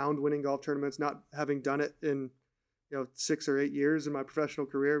tension around winning golf tournaments, not having done it in, 6 or 8 years in my professional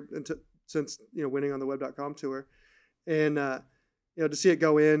career since winning on the web.com tour. And, to see it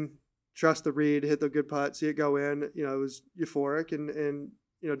go in, trust the read, hit the good putt, see it go in, it was euphoric. And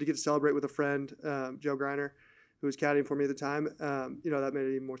to get to celebrate with a friend, Joe Greiner, who was caddying for me at the time, that made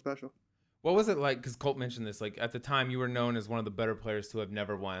it even more special. What was it like? Because Colt mentioned this. Like at the time, you were known as one of the better players to have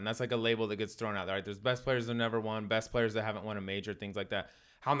never won. And that's like a label that gets thrown out there. Right? There's best players that never won, best players that haven't won a major, things like that.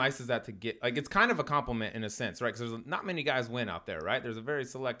 How nice is that to get? Like it's kind of a compliment in a sense, right? Because there's not many guys win out there, right? There's a very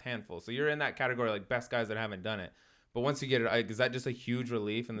select handful. So you're in that category, like best guys that haven't done it. But once you get it, is that just a huge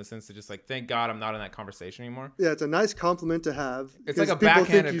relief in the sense that just like, thank God I'm not in that conversation anymore? Yeah, it's a nice compliment to have. It's like a people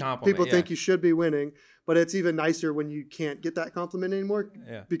backhanded compliment. People yeah. think you should be winning, but it's even nicer when you can't get that compliment anymore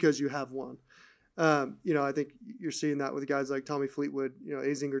because you have won. I think you're seeing that with guys like Tommy Fleetwood.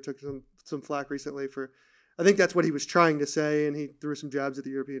 Azinger took some flack recently for, I think that's what he was trying to say, and he threw some jabs at the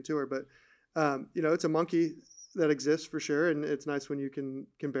European Tour. But it's a monkey that exists for sure, and it's nice when you can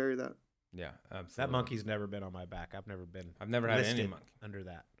bury that. Yeah, absolutely. That monkey's never been on my back. I've never had any listed monkey under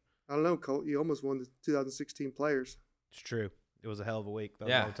that. I don't know, Colt. You almost won the 2016 Players. It's true. It was a hell of a week. That was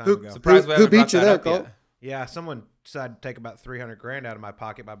Yeah. a long time Who- ago. Surprised we Who haven't brought beat you that there, up Colt? yet. Yeah, someone decided to take about 300 grand out of my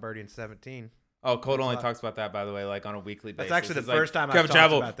pocket by birdieing 17. Oh, Colt That's only a lot. talks about that, by the way, like on a weekly basis. That's actually the It's like, first time I've Kevin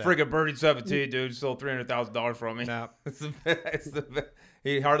talked Chavel, about that. friggin' birdie 17, dude, stole $300,000 from me. No, It's the best.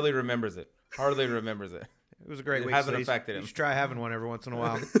 He hardly remembers it. Hardly remembers it. it was a great It week. hasn't so affected him. You should try having one every once in a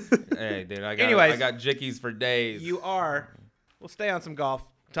while. Hey, dude, I Anyways, got jickeys for days. We'll stay on some golf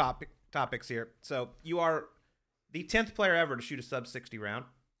topics here. So you are the 10th player ever to shoot a sub 60 round.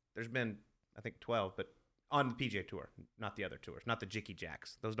 There's been, I think, 12, but on the PGA Tour, not the other tours, not the Jicky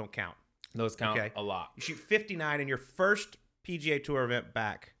Jacks. Those don't count. Those count Okay. a lot. You shoot 59 in your first PGA Tour event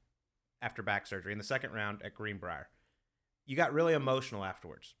back after back surgery in the second round at Greenbrier. You got really emotional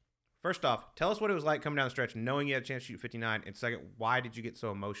afterwards. First off, tell us what it was like coming down the stretch knowing you had a chance to shoot 59. And second, why did you get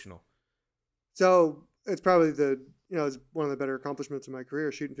so emotional? So it's probably it's one of the better accomplishments of my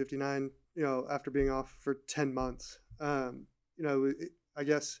career, shooting 59, after being off for 10 months. I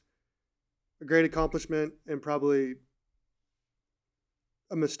guess a great accomplishment and probably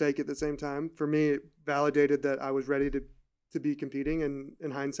a mistake at the same time. For me, it validated that I was ready to be competing. And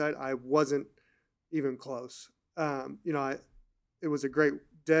in hindsight, I wasn't even close. It was a great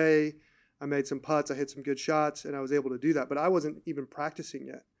day. I made some putts. I hit some good shots, and I was able to do that. But I wasn't even practicing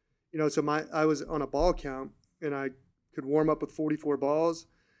yet. So I was on a ball count, and I could warm up with 44 balls,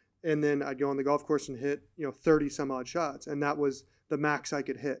 and then I'd go on the golf course and hit 30 some odd shots, and that was the max I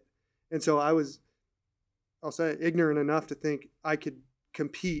could hit. And so I was, I'll say, ignorant enough to think I could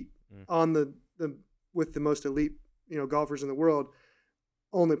compete on the with the most elite golfers in the world,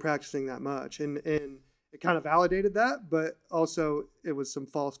 only practicing that much, and it kind of validated that, but also it was some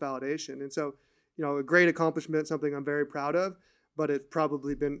false validation. And so a great accomplishment, something I'm very proud of, but it's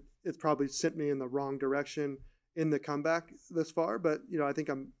probably sent me in the wrong direction in the comeback this far. But I think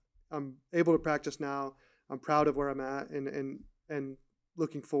I'm able to practice now. I'm proud of where I'm at, and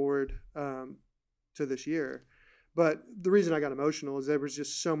looking forward to this year. But the reason I got emotional is there was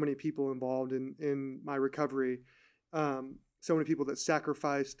just so many people involved in my recovery, so many people that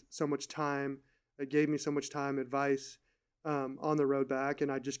sacrificed so much time, that gave me so much time, advice on the road back,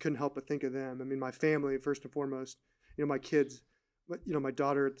 and I just couldn't help but think of them. I mean, my family first and foremost, my kids. My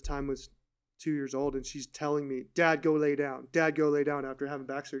daughter at the time was 2 years old, and she's telling me, "Dad, go lay down. Dad, go lay down," after having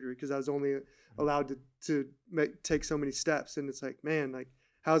back surgery, because I was only allowed to take so many steps. And it's like, man, like,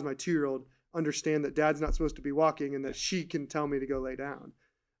 how does my 2-year-old understand that Dad's not supposed to be walking and that she can tell me to go lay down?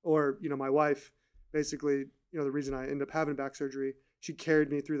 Or my wife, basically, the reason I ended up having back surgery, she carried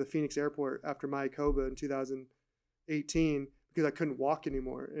me through the Phoenix airport after Mayakoba in 2018 because I couldn't walk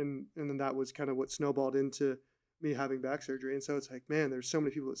anymore, and then that was kind of what snowballed into me having back surgery. And so it's like, man, there's so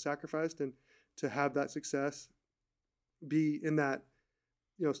many people that sacrificed, and to have that success, be in that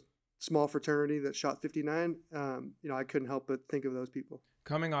small fraternity that shot 59, I couldn't help but think of those people.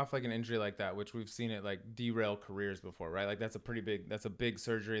 Coming off like an injury like that, which we've seen it like derail careers before, right? Like that's a big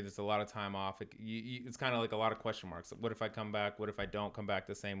surgery. There's a lot of time off. It's kind of like a lot of question marks. What if I come back? What if I don't come back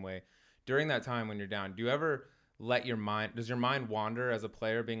the same way? During that time when you're down, do you ever does your mind wander as a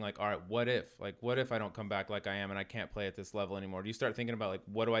player, being like, all right, what if I don't come back like I am and I can't play at this level anymore? Do you start thinking about like,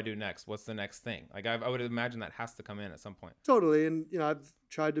 what do I do next? What's the next thing? Like I would imagine that has to come in at some point. Totally. And, I've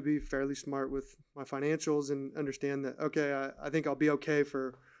tried to be fairly smart with my financials and understand that, okay, I think I'll be okay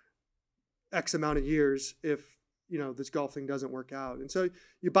for X amount of years if, this golf thing doesn't work out. And so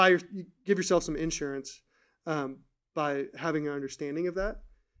you give yourself some insurance by having an understanding of that.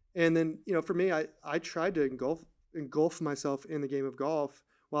 And then, for me, I tried to engulf myself in the game of golf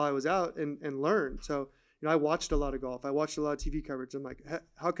while I was out and learn. So, I watched a lot of golf. I watched a lot of TV coverage. I'm like,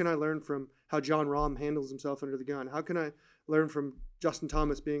 how can I learn from how Jon Rahm handles himself under the gun? How can I learn from Justin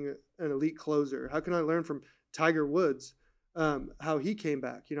Thomas being an elite closer? How can I learn from Tiger Woods, how he came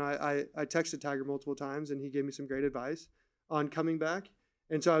back? I texted Tiger multiple times, and he gave me some great advice on coming back.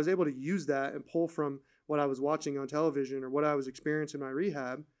 And so I was able to use that and pull from what I was watching on television or what I was experiencing in my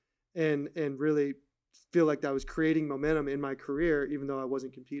rehab, and really feel like that was creating momentum in my career, even though I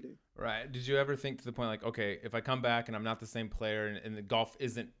wasn't competing. Right. Did you ever think to the point like, okay, if I come back and I'm not the same player and the golf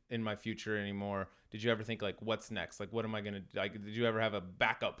isn't in my future anymore, did you ever think like, what's next? Like, what am I going to do? Like, did you ever have a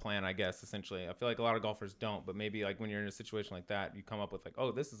backup plan, I guess, essentially? I feel like a lot of golfers don't, but maybe like when you're in a situation like that, you come up with like,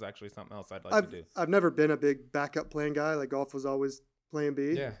 oh, this is actually something else I'd like to do. I've never been a big backup plan guy. Like golf was always plan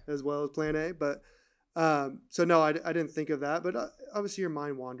B as well as plan A, but so no, I didn't think of that, but obviously your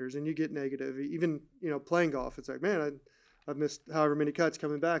mind wanders and you get negative. Even, playing golf, it's like, man, I've missed however many cuts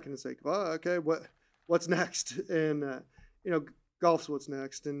coming back, and it's like, well, okay, what's next? And, golf's what's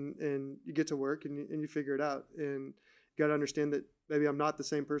next, and you get to work and you figure it out, and you got to understand that maybe I'm not the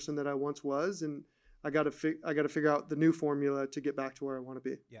same person that I once was, and I got to figure out the new formula to get back to where I want to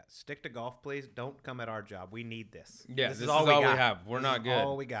be. Yeah, stick to golf, please. Don't come at our job. We need this. Yeah, this is all all we got. have. We're This not is good.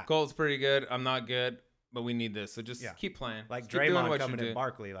 all we got. Colt's pretty good. I'm not good, but we need this. So just keep playing. Like Just keep doing Draymond what coming you in do.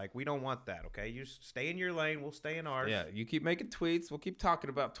 Barkley. Like, we don't want that, okay? You stay in your lane. We'll stay in ours. Yeah, you keep making tweets. We'll keep talking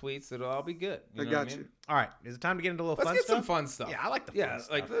about tweets. It'll all be good. You I know got what I mean? you. All right. Is it time to get into a little Let's fun get stuff? some fun stuff. Yeah, I like the fun Yeah,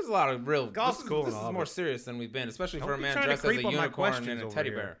 stuff. like there's a lot of real. Golf's this is, cool This and is all, more but- serious than we've been, especially Don't for a be man trying to dressed as a creep on my unicorn questions and a over teddy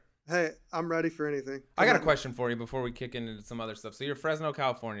here. bear. Hey, I'm ready for anything. I got a question for you before we kick into some other stuff. So you're a Fresno,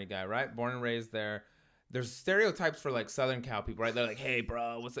 California guy, right? Born and raised there. There's stereotypes for like Southern Cal people, right? They're like, hey,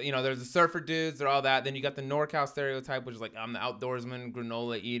 bro, what's the, there's the surfer dudes, they're all that. Then you got the NorCal stereotype, which is like, I'm the outdoorsman,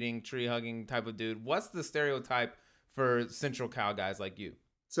 granola eating, tree hugging type of dude. What's the stereotype for Central Cal guys like you?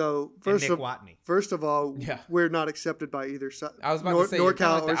 So And first Nick of Watney. all, Yeah. we're not accepted by either side. I was about to say, you're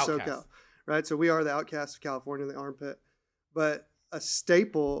kinda NorCal like or the SoCal, outcast. right? So we are the outcasts of California, the armpit. But a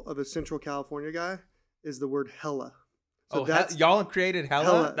staple of a Central California guy is the word hella. So y'all created hella?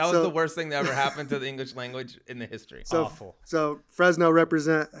 hella. That was So- the worst thing that ever happened to the English language in the history. So, Awful. So Fresno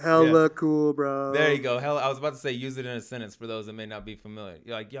represent hella cool, bro. There you go. Hella. I was about to say use it in a sentence for those that may not be familiar.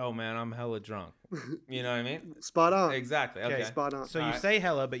 You're like, yo, man, I'm hella drunk. You know what I mean? Spot on. Exactly. Okay. Spot on. So you Alright. say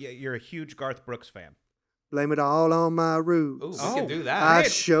hella, but you're a huge Garth Brooks fan. Blame it all on my roots. Ooh, we Oh, can do that. I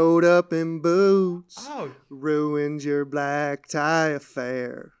Good. showed up in boots. Oh, Ruined your black tie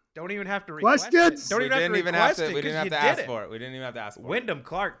affair. don't even have to request Questions? it. Don't we even have didn't to even have request to. it We 'cause didn't have you to did ask it. for it. We didn't even have to ask for it. Wyndham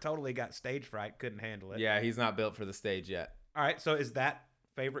Clark totally got stage fright, couldn't handle it. Yeah, he's not built for the stage yet. All right, so is that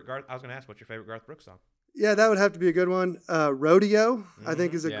favorite Garth? I was going to ask, what's your favorite Garth Brooks song? Yeah, that would have to be a good one. Rodeo, I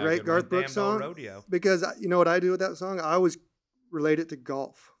think, is a Yeah, great good Garth one. Brooks Damn Bell song. Rodeo. Because you know what I do with that song? I always relate it to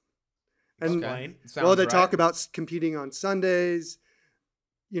golf. And Explain. Sounds well, they right. talk about competing on Sundays.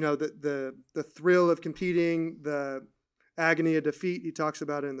 You know, the thrill of competing, the agony of defeat. He talks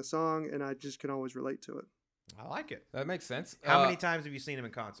about it in the song, and I just can always relate to it. I like it. That makes sense. How many times have you seen him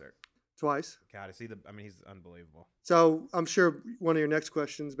in concert? Twice. God, he's unbelievable. So I'm sure one of your next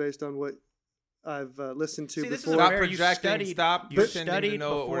questions, based on what I've listened to See, this is before. Stop where you projecting. studied- Stop you pretending to studied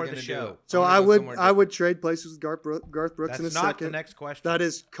know what we're before going the to show. do. So I'm I gonna go would somewhere I would different. trade places with Garth Brooks That's in a not second. the next question. That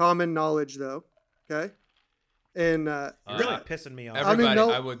is common knowledge, though. Okay, and You're really pissing me off. Everybody,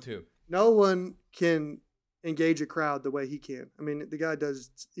 no- I would too. no one can engage a crowd the way he can. I mean, the guy does.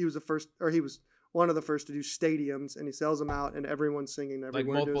 He was one of the first to do stadiums, and he sells them out, and everyone's singing every Like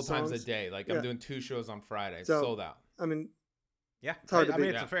word to multiple his times songs. a day. Like Yeah. I'm doing 2 shows on Friday. So- Sold out. I mean, Yeah, It's hard to I mean,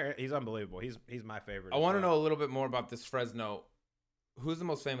 beat. it's a fair. He's unbelievable. He's my favorite. I as want to well. know a little bit more about this Fresno. Who's the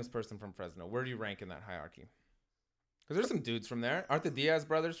most famous person from Fresno? Where do you rank in that hierarchy? Because there's some dudes from there. Aren't the Diaz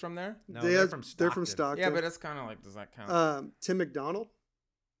brothers from there? No, they're from Stockton. Stockton. Yeah, but it's kind of like, does that count? Tim McDonald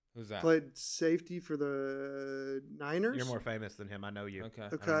Who's that? played safety for the Niners. You're more famous than him. I know you. Okay. I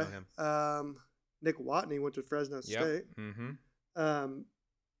don't Okay. know him. Nick Watney went to Fresno State. Yep. Mm-hmm.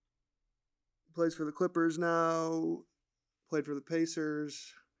 Plays for the Clippers now. Played for the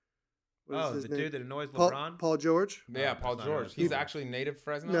Pacers. What is Oh, his the name? dude that annoys Paul, LeBron. Paul George. Yeah, that's Paul not George. him. He's actually native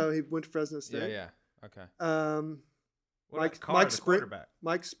Fresno? No, he went to Fresno Yeah, State. yeah. Okay. What Mike- about Carr, Mike the Spring- quarterback?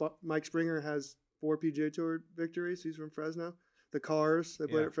 Mike Springer has 4 PGA Tour victories. He's from Fresno. The Cars, they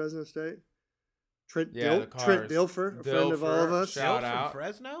played Yeah. at Fresno State. Trent Yeah, the Trent Cars. Dilfer, a friend of all of Dilfer, us. shout Still out. from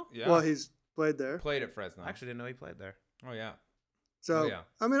Fresno? Yeah. Well, he's played there. played at Fresno. I actually didn't know he played there. Oh, yeah. So, Oh, yeah.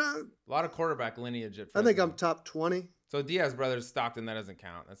 I mean, A lot of quarterback lineage at I Fresno. think I'm top 20. So Diaz brothers, Stockton, that doesn't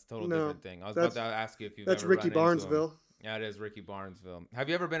count. That's a total No, different thing. I was about that's- to ask you if you've That's ever Ricky run into him. Barnesville. Yeah, it is Ricky Barnesville. Have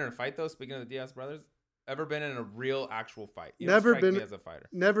you ever been in a fight though? Speaking of the Diaz brothers, ever been in a real actual fight? You don't Never strike been- me as a fighter.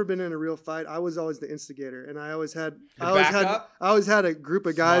 Never been in a real fight. I was always the instigator, and I always had The backup? I always had a group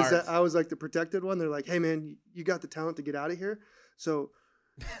of guys Smart. that I was like the protected one. They're like, "Hey man, you got the talent to get out of here." So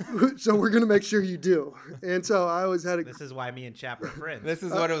so we're gonna make sure you do. And so I always had a This is why me and Chap are friends. This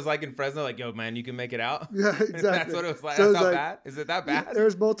is what it was like in Fresno. Like, yo, man, you can make it out. yeah, exactly. That's what it was like. So That's it's how like- bad. Is it that bad?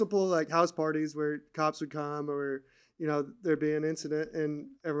 There's multiple like house parties where cops would come, or there'd be an incident, and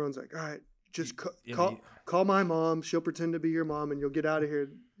everyone's like, "All right, just Yeah, call my mom. She'll pretend to be your mom, and you'll get out of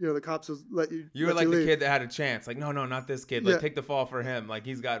here." The cops will let you. You were let like the leave. kid that had a chance. Like, no, not this kid. Like, Yeah. take the fall for him. Like,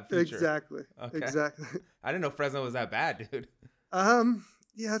 he's got future. Exactly. Okay. Exactly. I didn't know Fresno was that bad, dude.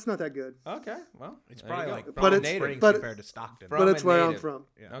 Yeah, it's not that good. Okay, well, It's there you probably go. like From But a it's- native. Springs but- compared to Stockton. From But a it's where I'm native. from.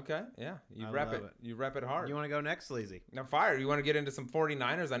 Yeah. Okay, yeah, you I rep love it. it. You rep it hard. You want to go next, Sleazy? Now, fire. You want to get into some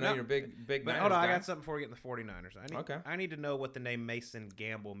 49ers? I know No. you're a big But Niners hold on, I guy. got something before we get in the 49ers. Okay. I need to know what the name Mason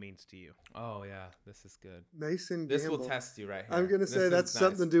Gamble means to you. Oh yeah, this is good. Mason This Gamble. will test you right here. I'm gonna This say is that's nice.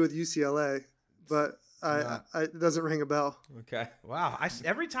 something to do with UCLA. but not. it doesn't ring a bell. Okay. Wow.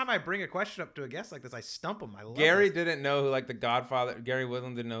 Every time I bring a question up to a guest like this, I stump him. I love Gary this. didn't know who like the Godfather. Gary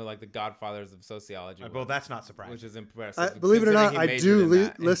Woodland didn't know who, like the Godfathers of sociology. Well, were, that's not surprising. which is impressive. Believe it or not, considering he I do majored in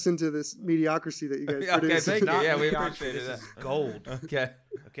that. listen to this mediocrity that you guys Okay, produce. thank you. Not Yeah, we mediocrity. appreciated This that. is gold. Okay.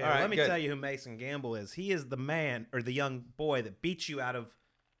 Okay, All well, right, let me good. tell you who Mason Gamble is. He is the man or the young boy that beat you out of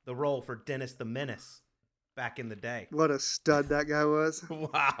the role for Dennis the Menace back in the day. What a stud that guy was.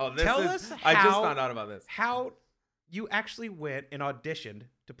 Wow. This Tell is, us I just how- found out about this. How you actually went and auditioned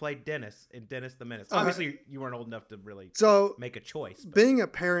to play Dennis in Dennis the Menace. Uh-huh. Obviously, you weren't old enough to really So make a choice. But being a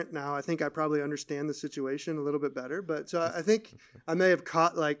parent now, I think I probably understand the situation a little bit better. But so I think I may have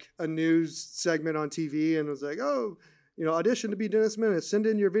caught like a news segment on TV and was like, oh, audition to be Dennis Menace. Send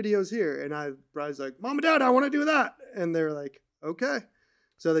in your videos here. And I was like, Mom and Dad, I want to do that. And they're like, okay.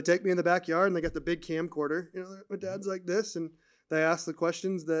 So they take me in the backyard and they got the big camcorder. My dad's like this. And they ask the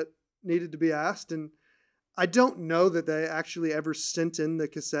questions that needed to be asked. And I don't know that they actually ever sent in the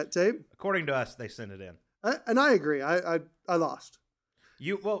cassette tape. according to us, they sent it in. And I agree. I lost.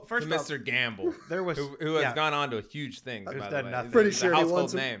 First To off, Mr. Gamble, there was who has yeah, gone on to huge things. Who's by done the way. nothing. Pretty He's sure a he household won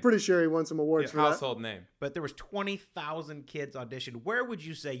some. name. Pretty sure he won some awards for that. Household name. but there was 20,000 kids auditioned. Where would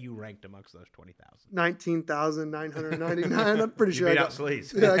you say you ranked amongst those 20,000? 19,999. I'm pretty You sure I beat got. out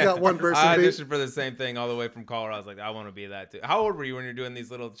Sleaze. Yeah, I got one person I beat. auditioned for the same thing all the way from Colorado. I was like, I want to be that too. How old were you when you're doing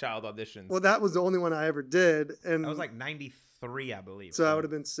these little child auditions? Well, that was the only one I ever did, and That was like 93, I believe. so I would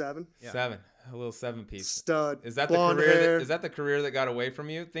have been 7. Yeah. 7, a little 7-piece. Stud. Is that blonde the career? hair. Is that the career that got away from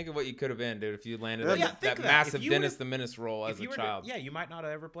you? Think of what you could have been, dude, if you landed Yeah, that, yeah, think that of that. massive If you Dennis would've- the Menace role as If a you were child. yeah, you might not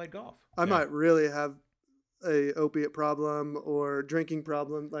have ever played golf. I might really have a opiate problem or drinking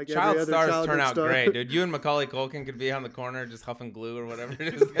problem like every Child other stars childhood turn out star. great, dude. You and Macaulay Culkin could be on the corner just huffing glue or whatever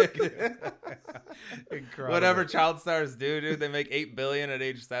it is. Incredible. Whatever child stars do, dude. They make $8 billion at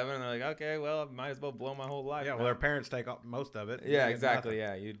age 7, and they're like, okay, well, I might as well blow my whole life. Yeah, well, now. their parents take up most of it. Yeah, They get exactly.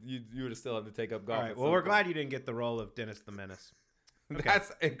 nothing. Yeah, you would have still had to take up golf. All right. at Well, some we're point. glad you didn't get the role of Dennis the Menace. Okay.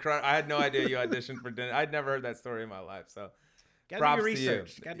 That's incredible. I had no idea you auditioned for Dennis. I'd never heard that story in my life. So Gotta do props your to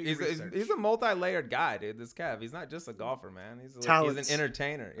research. you. Gotta do your research. He's a multi-layered guy, dude. This Kev. He's not just a golfer, man. He's Talents. an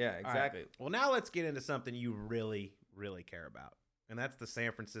entertainer. Yeah, All right. exactly. Well, now let's get into something you really, really care about. And that's the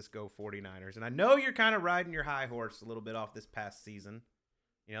San Francisco 49ers. And I know you're kind of riding your high horse a little bit off this past season.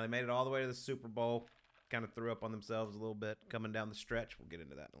 They made it all the way to the Super Bowl. Kind of threw up on themselves a little bit coming down the stretch. We'll get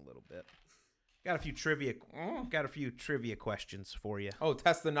into that in a little bit. Got a few trivia questions for you. Oh,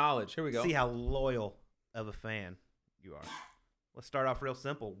 test the knowledge. Here we go. See how loyal of a fan you are. Let's start off real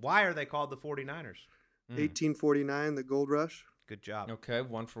simple. Why are they called the 49ers? 1849, the Gold Rush. Good job. Okay,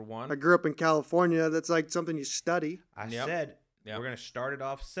 1 for 1. I grew up in California. That's like something you study. I Yep. said Yep. we're going to start it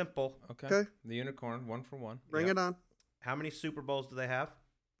off simple. Okay. Okay. The unicorn, 1 for 1. Bring Yep. it on. How many Super Bowls do they have?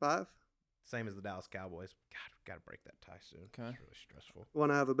 5. Same as the Dallas Cowboys. God, we've got to break that tie soon. Okay. It's really stressful.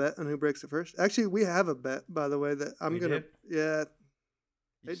 Want to have a bet on who breaks it first? Actually, we have a bet, by the way, that I'm We gonna. did? Yeah,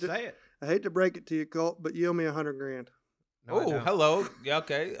 You Hey, d- say it. I hate to break it to you, Colt, but you owe me $100,000. No, I Oh, don't. hello. Yeah,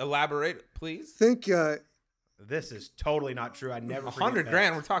 okay. Elaborate, please. Think This is totally not true. I never forget $100 that.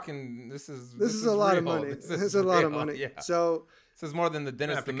 grand. We're talking. This is a lot of real. money. This This is is a lot of real, money. Yeah. So This is more than the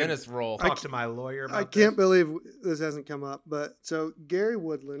Dennis have the to Menace role. Talk to my lawyer about I can't this. believe this hasn't come up. But so Gary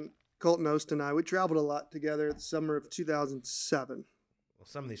Woodland, Colton Ost, and I, we traveled a lot together the summer of 2007. Well,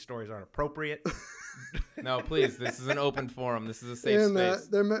 some of these stories aren't appropriate. No, please. This is an open forum. This is a safe And space.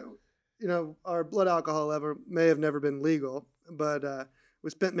 our blood alcohol level may have never been legal, but we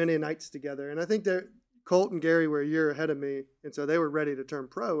spent many nights together. And I think Colt and Gary were a year ahead of me, and so they were ready to turn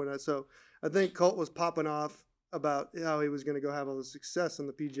pro. And so I think Colt was popping off about how he was going to go have all the success on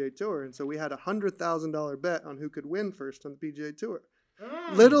the PGA Tour. And so we had a $100,000 bet on who could win first on the PGA Tour.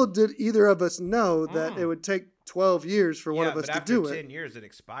 Little did either of us know that it would take 12 years for one Yeah, of us but to after do 10 it. years, it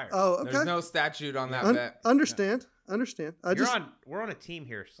expires. Oh, okay. There's no statute on that bet. Understand. We're on a team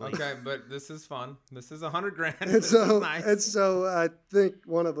here. Sleep. Okay, but this is fun. This is $100 grand. And This so, is nice. and so I think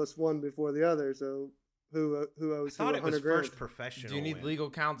one of us won before the other. So who I owes who thought it was 100 grand? first professional. Do you need win.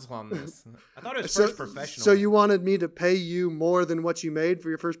 legal counsel on this? I thought it was So, first professional. so win. you wanted me to pay you more than what you made for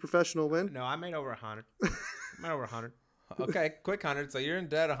your first professional win? No, I made over 100. I made over 100. Okay, quick 100. So you're in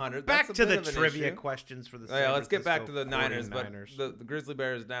debt 100. Back That's a to the bit of an trivia issue. questions for the. Oh, yeah, San let's get back to Francisco the Niners, 49ers. but the Grizzly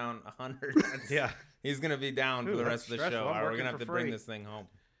Bears down 100. That's- Yeah. He's going to be down for Ooh, the that's rest of the stressful. show. I'm All right, we're working going to have for to bring free. this thing home.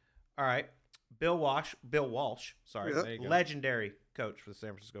 All right. Bill Walsh, sorry, Yep. There you go. legendary coach for the San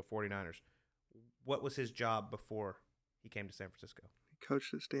Francisco 49ers. What was his job before he came to San Francisco?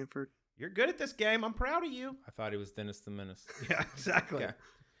 Coached at Stanford. You're good at this game. I'm proud of you. I thought he was Dennis the Menace. Yeah, exactly. Okay.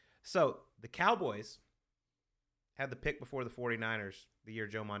 So the Cowboys had the pick before the 49ers the year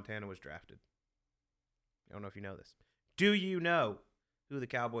Joe Montana was drafted. I don't know if you know this. Do you know who the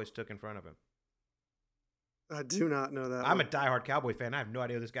Cowboys took in front of him? I do not know that. I'm a one. diehard Cowboy fan. I have no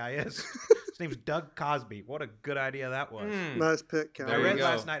idea who this guy is. His name's Doug Cosby. What a good idea that was. Nice pick, I There you read go.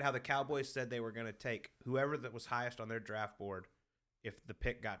 last night how the Cowboys said they were going to take whoever that was highest on their draft board whenever the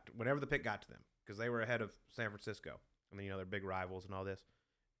pick got to them, because they were ahead of San Francisco. I mean, they're big rivals and all this.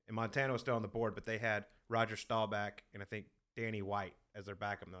 And Montana was still on the board, but they had Roger Staubach and I think Danny White as their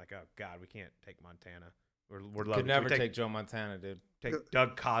backup. And they're like, oh, God, we can't take Montana. We're loaded. Could never We take Joe Montana, dude. take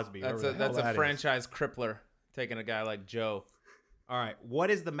Doug Cosby. That's whoever the hell a that is. franchise crippler taking a guy like Joe. All right. What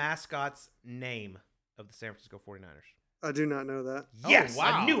is the mascot's name of the San Francisco 49ers? I do not know that. Yes, Oh,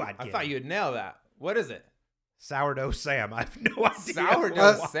 wow. I knew I'd I get thought it. you'd nail that. What is it? Sourdough Sam. I have no idea. Sourdough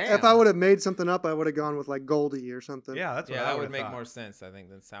Uh, Sam. If I would have made something up, I would have gone with like Goldie or something. Yeah, that's what Yeah, I that would've would make thought. more sense, I think,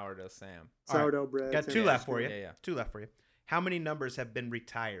 than Sourdough Sam. All right. Sourdough bread. Got San two left Francisco. for you. Yeah, yeah. Two left for you. How many numbers have been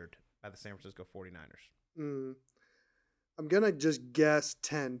retired by the San Francisco 49ers? I'm going to just guess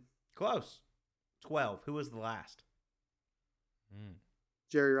 10. Close. 12. Who was the last?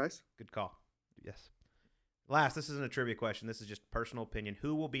 Jerry Rice. Good call. Yes. Last, this isn't a trivia question. This is just personal opinion.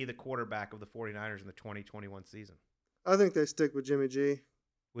 Who will be the quarterback of the 49ers in the 2021 season? I think they stick with Jimmy G.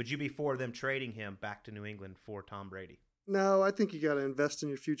 Would you be for them trading him back to New England for Tom Brady? No, I think you got to invest in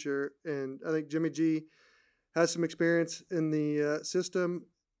your future. And I think Jimmy G has some experience in the system.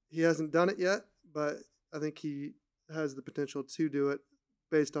 He hasn't done it yet, but I think he has the potential to do it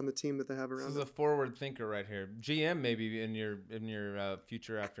based on the team that they have This around is a him. forward thinker right here. GM maybe in your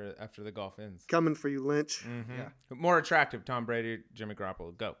future after the golf ends. Coming for you, Lynch. Mm-hmm. Yeah. More attractive, Tom Brady, Jimmy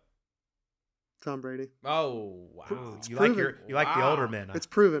Garoppolo. Go. Tom Brady. Oh wow, It's You proven. like the Wow. older men. Huh? It's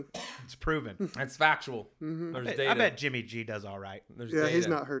proven. It's proven. that's factual. hmm There's I data. bet Jimmy G does all right. There's Yeah, he's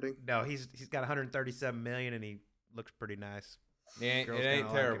data. not hurting. No, he's got 137 million and he looks pretty nice. It ain't, Girls it kinda ain't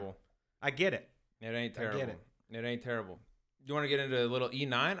like him. terrible. I get it. It ain't I terrible. get it. It ain't terrible. You want to get into a little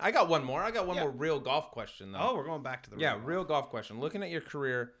E9? I got one more. I got one Yeah. more real golf question though. Oh, we're going back to the real golf question. Looking at your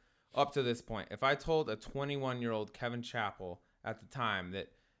career up to this point, if I told a 21-year-old Kevin Chappell at the time that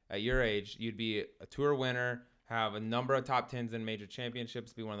at your age you'd be a tour winner, have a number of top 10s in major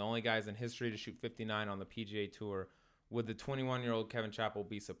championships, be one of the only guys in history to shoot 59 on the PGA Tour, would the 21-year-old Kevin Chappell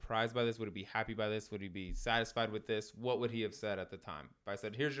be surprised by this? Would he be happy by this? Would he be satisfied with this? What would he have said at the time? If I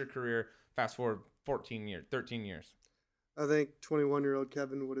said, here's your career, fast forward 13 years. I think 21-year-old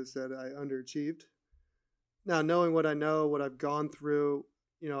Kevin would have said I underachieved. Now, knowing what I know, what I've gone through,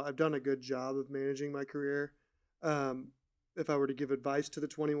 I've done a good job of managing my career. If I were to give advice to the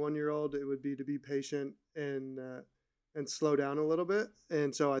 21-year-old, it would be to be patient and slow down a little bit.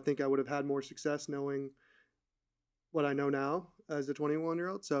 And so I think I would have had more success knowing what I know now as a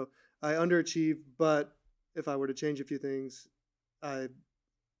 21-year-old. So I underachieved, but if I were to change a few things, I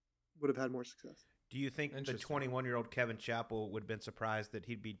would have had more success. Do you think the Interesting. 21-year-old Kevin Chappell would have been surprised that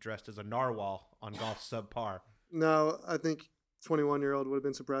he'd be dressed as a narwhal on Golf Subpar? No, I think 21-year-old would have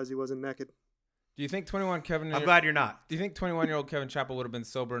been surprised he wasn't naked. Do you think 21 Kevin? I'm glad you're not. Do you think 21-year-old Kevin Chappell would have been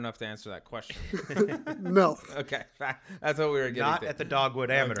sober enough to answer that question? No. Okay, that's what we were getting. Not to. at the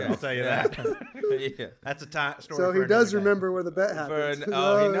Dogwood Amateur, Okay. I'll tell you Yeah. that. Yeah. That's a story So for he another does day. remember where the bet For happened. he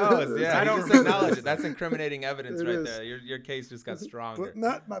knows. Yeah, I I don't don't remember acknowledge this. it. That's incriminating evidence It right is. there. Your case just got stronger. Putting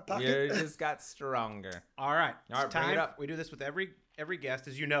that in my pocket. You just got stronger. All right. All right, It's bring it time. up. We do this with every guest,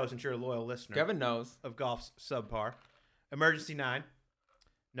 as you know, since you're a loyal listener Kevin knows. of Golf's Subpar. Emergency 9.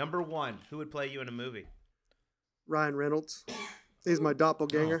 Number 1, who would play you in a movie? Ryan Reynolds. He's my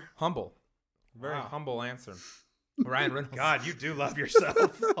doppelganger. Humble. Very Wow. humble answer. Ryan Reynolds. God, you do love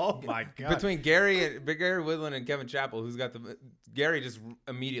yourself. Oh, my God. Between Gary Woodland and Kevin Chappell, who's got the Gary just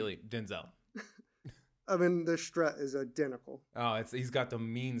immediately Denzel. I mean, the strut is identical. Oh, he's got the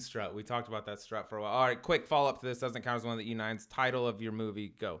mean strut. We talked about that strut for a while. All right, quick follow up to this. Doesn't count as one of the E9s. Title of your movie.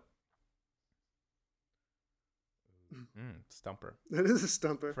 Go. Stumper. That is a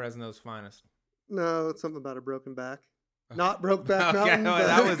stumper. Fresno's finest. No, it's something about a broken back. Not Brokeback Okay, Mountain. well, but-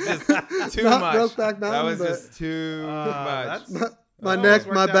 that was just too Not much. Brokeback Mountain. That was but just too much. that's- my Oh, neck, it's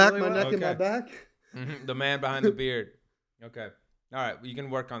my worked out back, really my well. neck, and my Okay. back. The man behind the beard. Okay. All right. You can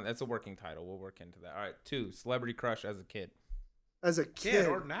work on that's a working title. We'll work into that. All right. 2, celebrity crush as a kid. As a Kid kid.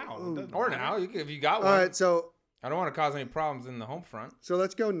 or now. It Ooh. doesn't Or matter. now, if you got All one. right, so I don't want to cause any problems in the home front.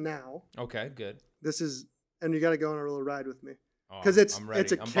 let's go now. Okay, good. This is, and you got to go on a little ride with me Oh, because it's I'm ready.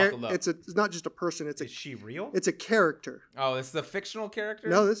 it's a I'm char- buckled up. it's not just a person. It's Is she real? a character. Oh, it's the fictional character?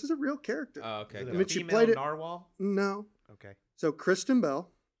 No, this is a real character. Oh, okay. Is it good. a mean, she female played it- narwhal? No. Okay. So Kristen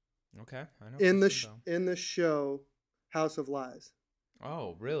Bell Okay. I know. in the Kristen Bell. in the show House of Lies.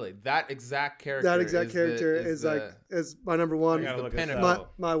 Oh, really? That exact character. That exact is character the, is like is my number one. I gotta the look this pinnacle.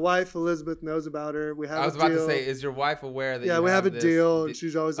 up. My wife Elizabeth knows about her. We have. I was a about deal. to say, is your wife aware that? Yeah, you we have a this deal, de- and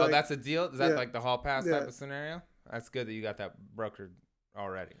she's always Oh, like, that's a deal. Is that Yeah. like the hall pass Yeah. type of scenario? That's good that you got that brokered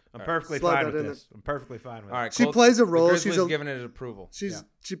already. I'm All right. perfectly Slide fine that with in this. I'm perfectly fine with All it. right. She Colts- plays a the role. Grizzlies She's a- giving it approval.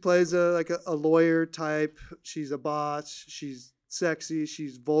 She plays a lawyer type. She's a boss. She's sexy.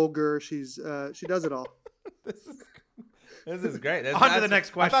 She's vulgar. She does it all. This is great. On to the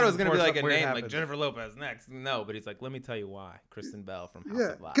next I thought it was question going to be before like a something weird name like happens. Jennifer Lopez next. No, but he's like, let me tell you why. Kristen Bell from House Yeah,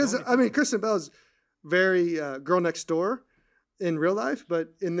 of Lies. because I mean, Kristen Bell's very girl next door in real life,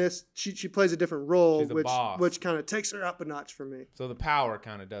 but in this, she plays a different role, She's a boss. which kind of takes her up a notch for me. So the power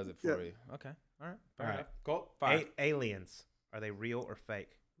kind of does it for Yeah. you. Okay. All right. Fair All right. enough. Colt, five. Aliens, are they real or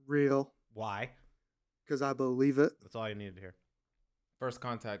fake? Real, Why? because I believe it. That's all you needed to hear. First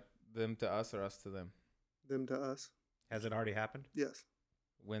contact, them to us or us to them? Them to us. Has it already happened? Yes,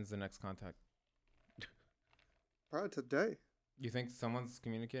 When's the next contact? probably today. You think someone's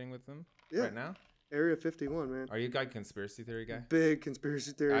communicating with them Yeah, right now? Area 51, man. Are you a guy conspiracy theory guy? Big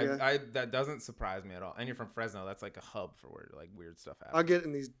conspiracy theory guy. I that doesn't surprise me at all. And you're from Fresno. That's like a hub for where like weird stuff happens. I'll get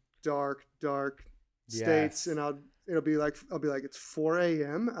in these dark states, Yes. and I'll be like, it's 4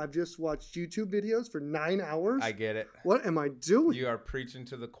 a.m. I've just watched YouTube videos for 9 hours. I get it. What am I doing? You are preaching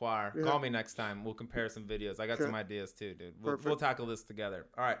to the choir. Yeah. Call me next time. We'll compare some videos. I got Okay. some ideas too, dude. We'll Perfect. tackle this together.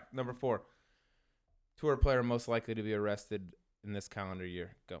 All right, number 4. Tour player most likely to be arrested in this calendar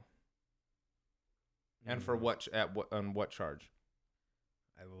year. Go. And for what? On what charge?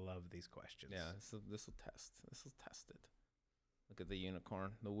 I love these questions. Yeah, this will test. This will test it. Look at the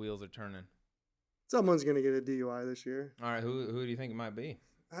unicorn. The wheels are turning. Someone's gonna get a DUI this year. All right, who do you think it might be?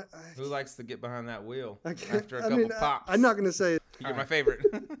 Who likes to get behind that wheel I can't- after a I couple mean, pops? I'm not gonna say You're my favorite.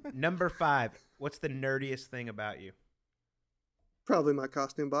 Number 5. What's the nerdiest thing about you? probably my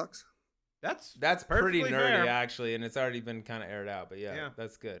costume box. That's That's pretty perfectly nerdy, fair. actually, and it's already been kind of aired out. But yeah, Yeah.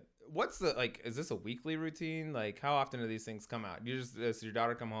 that's good. What's the like? Is this a weekly routine? Like, how often do these things come out? You just does your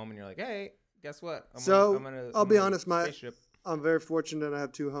daughter come home and you're like, hey, guess what? I'll be honest, my spaceship. I'm very fortunate. I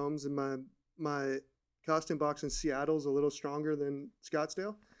have 2 homes, and my costume box in Seattle is a little stronger than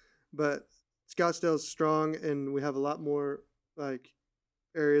Scottsdale, but Scottsdale's strong, and we have a lot more like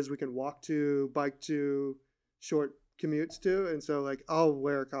areas we can walk to, bike to, short commutes to, and so like I'll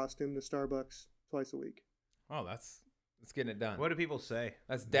wear a costume to Starbucks twice a week. Oh, that's getting it done. What do people say?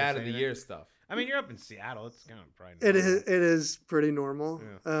 That's They dad say of the anything? year stuff. I mean, you're up in Seattle. It's kind of probably It normal. is pretty normal.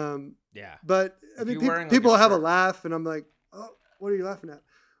 Yeah. But I If mean, you're wearing, like, people a have a shirt- laugh, and I'm like, oh, what are you laughing at?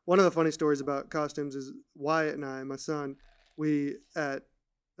 One of the funny stories about costumes is Wyatt and I, my son, we at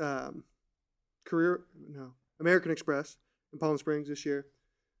American Express in Palm Springs this year,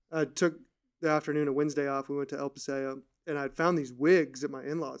 took the afternoon of Wednesday off. We went to El Paseo, and I'd found these wigs at my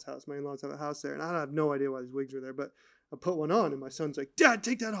in-laws' house. My in-laws have a house there, and I have no idea why these wigs were there, but I put one on, and my son's like, Dad,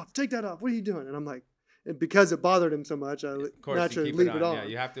 take that off. Take that off. What are you doing? And I'm like, and because it bothered him so much, I Of course, naturally you keep leave it on. Yeah,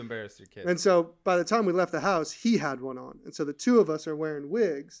 you have to embarrass your kids. and so by the time we left the house, he had one on. And so the two of us are wearing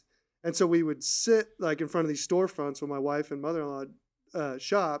wigs. And so we would sit like in front of these storefronts where my wife and mother-in-law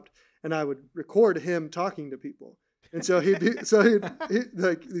shopped, and I would record him talking to people. And so he'd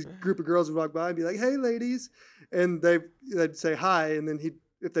like these group of girls would walk by and be like, "Hey, ladies," and they'd say hi, and then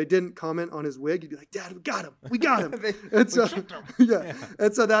if they didn't comment on his wig, he'd be like, "Dad, we got him." And so yeah,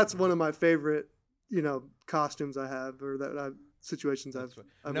 and so that's one of my favorite, costumes I have, or situations I've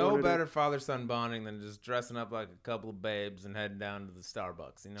no wanted to- better father-son bonding than just dressing up like a couple of babes and heading down to the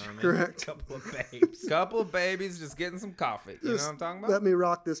Starbucks. You know what I mean? Correct. couple of babes. Couple of babies just getting some coffee. You know Just what I'm talking about? Let me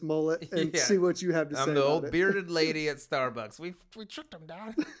rock this mullet and Yeah. see what you have to say. I'm the old about it. bearded lady at Starbucks. We tricked him,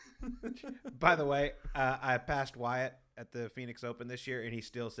 Dad. By the way, I passed Wyatt at the Phoenix Open this year, and he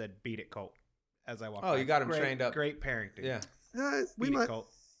still said, "Beat it, Colt." As I walked. Oh, by. you got him Great- trained up. Great parenting. Yeah. We Beat might, it, Colt.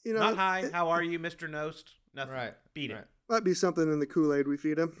 you know, Not hi. How are you, Mr. Nost? Nothing. Right. Beat Right. it. might be something in the Kool-Aid we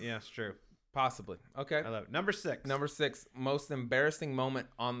feed him. Yeah, it's true. Possibly. Okay. I love it. Number 6. Number 6, most embarrassing moment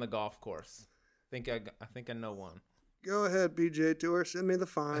on the golf course. I think I know one. Go ahead, BJ Tour. Send me the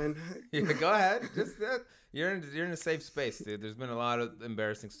fine. Yeah, go ahead. Just you're in a safe space, dude. There's been a lot of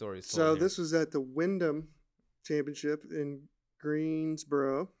embarrassing stories. So told here. this was at the Wyndham Championship in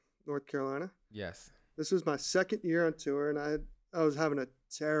Greensboro, North Carolina. Yes. This was my second year on tour, and I was having a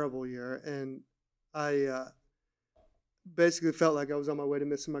terrible year, and I basically felt like I was on my way to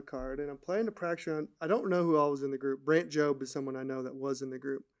missing my card. And I'm playing the practice round. I don't know who all was in the group. Brant Jobe is someone I know that was in the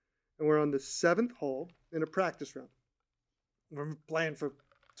group. And we're on the 7th hole in a practice round. We're playing for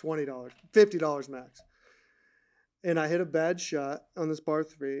 $20, $50 max. And I hit a bad shot on this par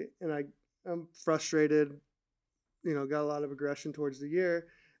 3, and I'm frustrated. got a lot of aggression towards the year,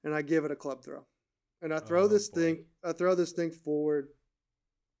 and I give it a club throw. And I throw Oh, this boy. thing forward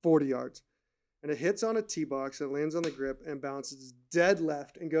 40 yards. And it hits on a tee box, it lands on the grip and bounces dead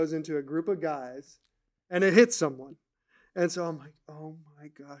left and goes into a group of guys, and it hits someone. And so I'm like, oh my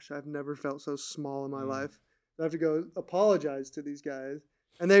gosh, I've never felt so small in my life. I have to go apologize to these guys.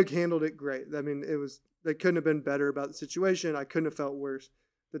 And they handled it great. I mean, they couldn't have been better about the situation. I couldn't have felt worse.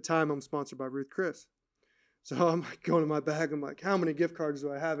 The time I'm sponsored by Ruth Chris. So I'm like going to my bag. I'm like, how many gift cards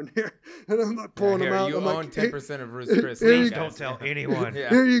do I have in here? And I'm like pulling them out. You I'm own like, 10% of Ruth Chris. Please guys. don't tell anyone. Yeah.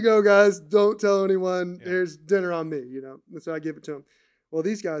 here you go, guys. Don't tell anyone. Yeah. Here's dinner on me, And so I give it to them. Well,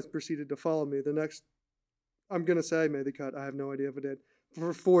 these guys proceeded to follow me. I'm going to say I made the cut. I have no idea if I did.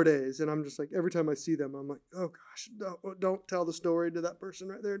 For 4 days. And I'm just like, every time I see them, I'm like, oh gosh, don't tell the story to that person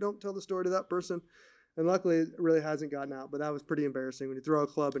right there. Don't tell the story to that person. And luckily, it really hasn't gotten out. But that was pretty embarrassing when you throw a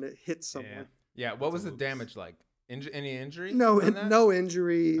club and it hits someone. Yeah. What was the damage like? Any injury? No, on that? no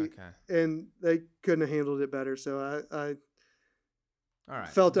injury. Okay. And they couldn't have handled it better. So I All right.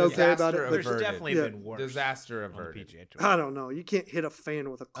 felt okay about it, Disaster but- There's averted. definitely Yeah. been worse. Disaster on the averted. PGA Tour. I don't know. You can't hit a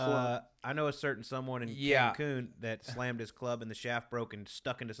fan with a club. I know a certain someone in Yeah. Cancun that slammed his club and the shaft broke and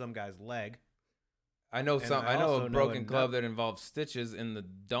stuck into some guy's leg. I know And I I know also a know broken in club that involves stitches in the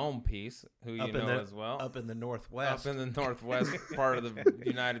dome piece, who you Up in know the- as well. Up in the Northwest. Up in the northwest part of the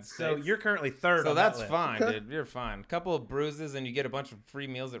United States. So you're currently third So on that that's list. fine, dude. You're fine. Couple of bruises and you get a bunch of free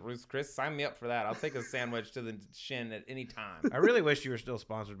meals at Ruth's Chris. Sign me up for that. I'll take a sandwich to the shin at any time. I really wish you were still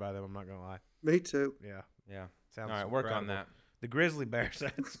sponsored by them. I'm not going to lie. Me too. Yeah. Yeah. Sounds All right, work on incredible. that. The grizzly bear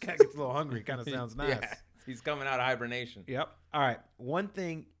this guy gets a little hungry. Kind of sounds nice. Yeah. He's coming out of hibernation. Yep. All right. One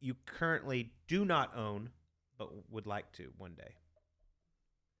thing you currently do not own, but would like to one day.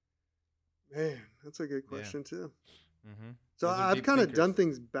 Man, that's a good question too. Mm-hmm. So Those are I've deep kind of thinkers. done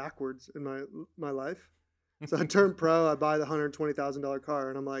things backwards in my life. So I turned pro. I buy the $120,000 car,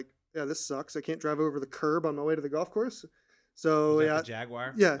 and I'm like, yeah, this sucks. I can't drive over the curb on my way to the golf course. So Was that yeah, the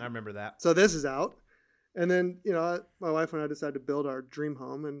Jaguar? yeah. I remember that. so this is out. And then my wife and I decided to build our dream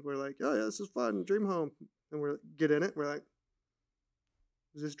home, and we're like, oh yeah, this is fun, dream home, and we're get in it. We're like,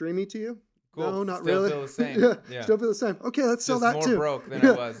 is this dreamy to you? Cool. No, not Still really. feel the same. yeah, Yeah. still feel the same. Okay, let's sell Just that more too. broke than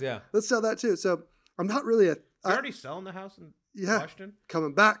Yeah. it was. Yeah. Let's sell that too. So I'm not really You're already selling the house in yeah Washington?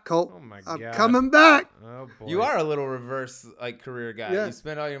 coming back, Colt. Oh my I'm God. coming back. Oh boy. You are a little reverse career guy. Yeah. You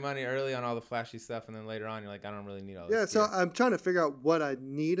spend all your money early on all the flashy stuff, and then later on you're like, I don't really need all this. Yeah, so gear. I'm trying to figure out what I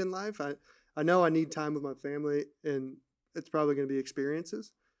need in life. I know I need time with my family, and it's probably going to be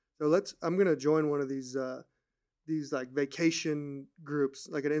experiences. So I'm going to join one of these like vacation groups,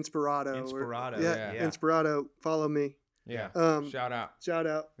 like an Inspirato. Inspirato, yeah, yeah. Inspirato. Follow me. yeah. Shout Shout out.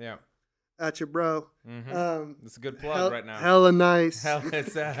 out Yeah. at your bro. Mm-hmm. It's a good plug hell- right now. Hella nice.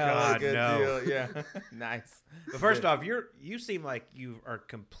 It's a hella God, good no. deal. Yeah. Nice. But first off, you seem like you are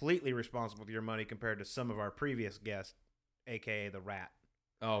completely responsible with your money compared to some of our previous guests, aka the Rat,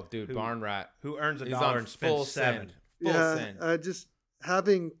 Oh, dude, Who- Barn Rat. who earns He's $1 on and spends full $7. send. Full Yeah, send. just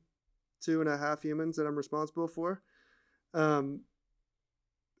having 2.5 humans that I'm responsible for.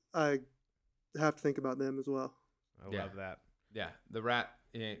 I have to think about them as well. I Yeah. love that. Yeah, the Rat.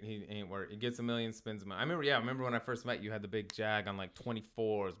 He ain't worried. He gets $1 million, spends $1 million. I remember when I first met you, had the big Jag on like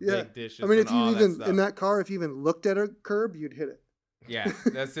 24s, Yeah. big dishes. I mean, and if you all even that stuff. in that car, if you even looked at a curb, you'd hit it. Yeah,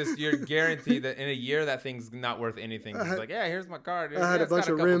 that's just you're guaranteed that in a year that thing's not worth anything. I It's had- like, yeah, here's my car. Dude. I had Yeah, a it's got bunch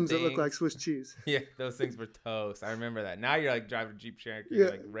of couple rims that looked dings. like Swiss cheese. Yeah, those things were toast. I remember that. Now you're like driving a Jeep Cherokee, Yeah,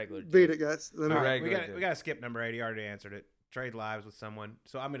 like regular. Beat Jeep. it, guys. Let All me- All right, right, we good, got to skip number 8. He already answered it. Trade lives with someone.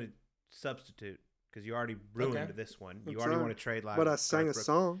 So I'm going to substitute because you already ruined Okay. this one. You I'm already sorry. want to trade lives. But I with sang a Garth Brooks.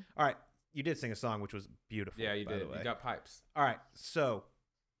 song. All right, you did sing a song, which was beautiful. Yeah, you by did. the way. You got pipes. All right, so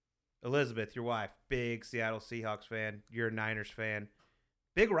Elizabeth, your wife, big Seattle Seahawks fan. You're a Niners fan.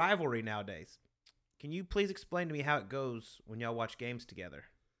 Big rivalry nowadays. Can you please explain to me how it goes when y'all watch games together?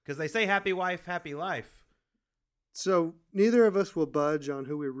 Because they say happy wife, happy life. So neither of us will budge on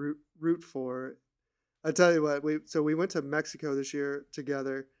who we root for. I tell you what, we went to Mexico this year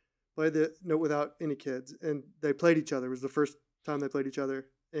together, played without any kids, and they played each other. It was the first time they played each other,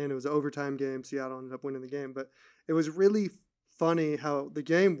 and it was an overtime game. Seattle ended up winning the game, but it was really funny how the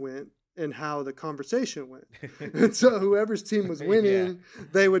game went and how the conversation went. And so whoever's team was winning,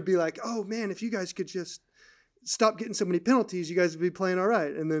 they would be like, "Oh man, if you guys could just stop getting so many penalties, you guys would be playing all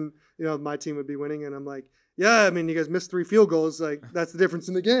right." And then my team would be winning, and I'm like, "Yeah, I mean, you guys missed 3 field goals. Like that's the difference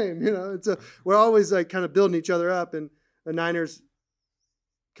in the game." It's we're always like kind of building each other up, and the Niners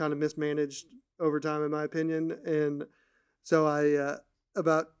kind of mismanaged overtime, in my opinion. And so I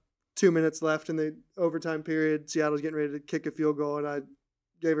about 2 minutes left in the overtime period, Seattle's getting ready to kick a field goal, and I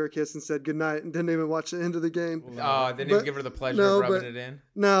gave her a kiss and said goodnight and didn't even watch the end of the game. Oh, I didn't even give her the pleasure of rubbing it in.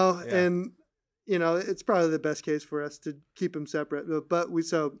 No, Yeah. and it's probably the best case for us to keep them separate. But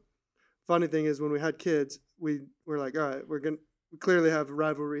funny thing is when we had kids, we were like, all right, we clearly have a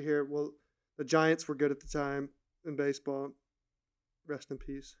rivalry here. Well, the Giants were good at the time in baseball. Rest in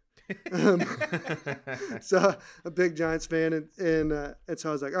peace. So a big Giants fan, and so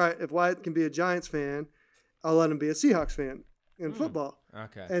I was like, all right, if Wyatt can be a Giants fan, I'll let him be a Seahawks fan in football.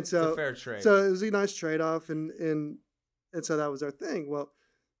 Okay. And so it's a fair trade. So it was a nice trade-off, and so that was our thing. Well,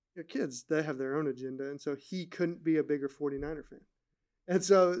 your kids, they have their own agenda, and so he couldn't be a bigger 49er fan. And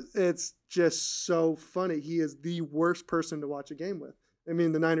so it's just so funny. He is the worst person to watch a game with. I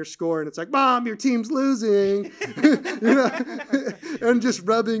mean, the Niners score, and it's like, Mom, your team's losing, and just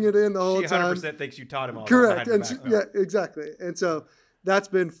rubbing it in the whole time. She 100% thinks you taught him all Correct, that. and yeah, exactly. And so that's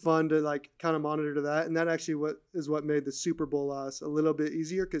been fun to like kind of monitor to that, and that actually what made the Super Bowl loss a little bit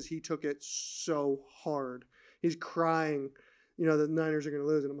easier because he took it so hard. He's crying, the Niners are going to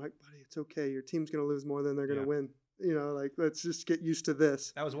lose, and I'm like, buddy, it's okay. Your team's going to lose more than they're going to win. Let's just get used to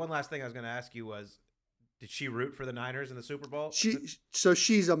this. That was one last thing I was going to ask you was, did she root for the Niners in the Super Bowl?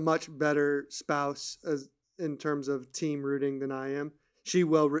 She's a much better spouse in terms of team rooting than I am. She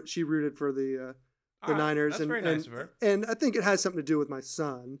rooted for the Niners. That's very nice of her. And I think it has something to do with my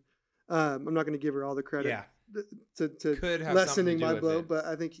son. I'm not going to give her all the credit to lessening my blow, but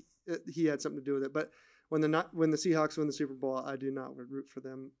I think he had something to do with it. But when the Seahawks win the Super Bowl, I do not root for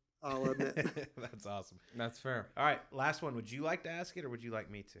them. I'll admit. That's awesome. That's fair. All right, last one. Would you like to ask it, or would you like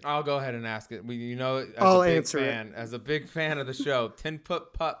me to? I'll go ahead and ask it. I'll answer it. As a big fan of the show,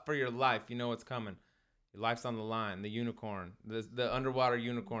 10-foot putt for your life. You know what's coming. Your life's on the line. The unicorn, the underwater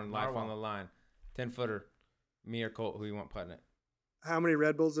unicorn, life on the line. 10-footer. Me or Colt, who you want putting it? How many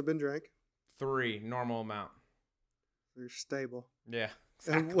Red Bulls have been drank? 3, normal amount. You're stable. Yeah.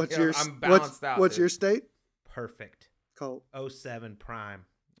 Exactly. And I'm balanced out. What's your state? Perfect. Colt. 07 prime.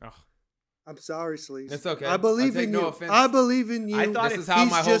 Oh. I'm sorry, Sleaze. It's okay. I believe in you. Offense. I believe in you. I thought this is how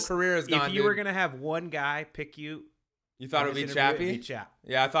my whole career has gone. If you were gonna have one guy pick you thought it would be Chappie? It'd be Chap.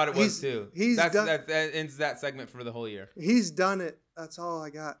 Yeah, I thought it was too. That ends that segment for the whole year. He's done it. That's all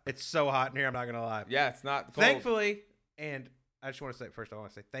I got. It's so hot in here. I'm not gonna lie. Yeah, it's not cold. Thankfully, and I just want to say first, I want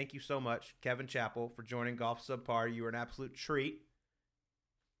to say thank you so much, Kevin Chappell, for joining Golf Subpar. You were an absolute treat.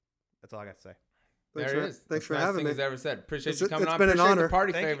 That's all I got to say. Thanks for That's having me. Nice things ever said. Appreciate you coming on. It's been an honor. The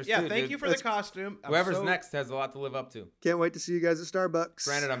party favors too. Thank you for the costume. Whoever's next has a lot to live up to. Can't wait to see you guys at Starbucks.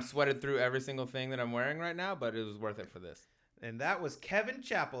 Granted, I'm sweated through every single thing that I'm wearing right now, but it was worth it for this. And that was Kevin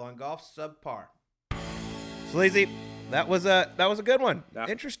Chappell on Golf Subpar. Sleazy, that was a good one.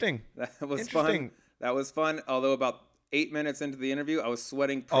 Interesting. That was fun. That was fun. Although about 8 minutes into the interview, I was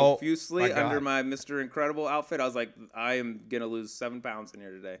sweating profusely under my Mr. Incredible outfit. I was like, I am gonna lose 7 pounds in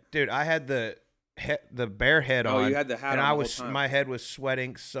here today. Dude, I had the bear head on. Oh, you had the hat and on the whole time. My head was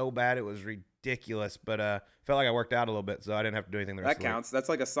sweating so bad it was ridiculous. But felt like I worked out a little bit, so I didn't have to do anything the rest of the week. That counts. That's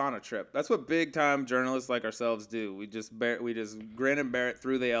like a sauna trip. That's what big time journalists like ourselves do. We just grin and bear it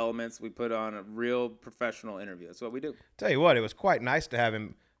through the elements. We put on a real professional interview. That's what we do. Tell you what, it was quite nice to have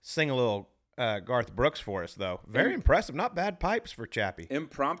him sing a little Garth Brooks for us, though. Very impressive. Not bad pipes for Chappie.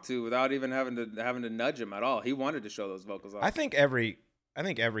 Impromptu, without even having to nudge him at all. He wanted to show those vocals off. I think every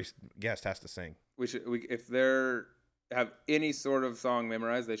guest has to sing. If they're have any sort of song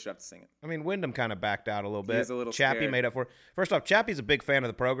memorized, they should have to sing it. I mean, Wyndham kind of backed out a little bit. He is a little Chappie scared. made up for it. First off, Chappie's a big fan of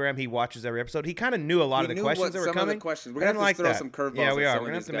the program. He watches every episode. He kind of knew a lot of the questions that were coming. Some of the questions. We're going to have to throw some curveballs. Yeah, we are. We're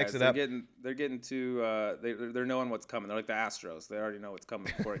We're going to have to mix it up. They're getting to they're knowing what's coming. They're like the Astros. They already know what's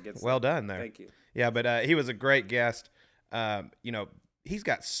coming before it gets Well done there. Thank you. Yeah, but he was a great guest. He's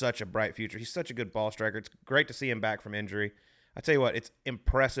got such a bright future. He's such a good ball striker. It's great to see him back from injury. I tell you what, it's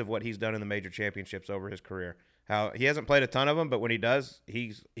impressive what he's done in the major championships over his career. How he hasn't played a ton of them, but when he does,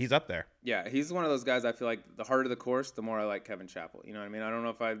 he's up there. Yeah, he's one of those guys. I feel like the harder the course, the more I like Kevin Chappell. You know what I mean? I don't know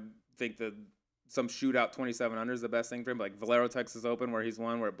if I think that some shootout 27 under is the best thing for him. But like Valero Texas Open, where he's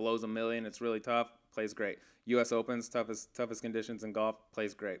won, where it blows a million, it's really tough. Plays great. U.S. Open's toughest conditions in golf.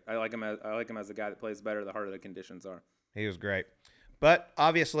 Plays great. I like him as a guy that plays better the harder the conditions are. He was great, but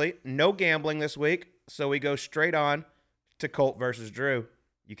obviously no gambling this week, so we go straight on to Colt versus Drew.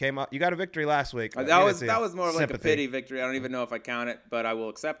 You came up. You got a victory last week. That was more of like a pity victory. I don't even know if I count it, but I will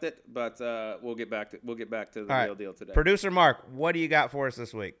accept it. But we'll get back to the real deal today. Producer Mark, what do you got for us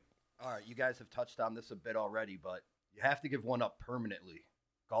this week? All right, you guys have touched on this a bit already, but you have to give one up permanently: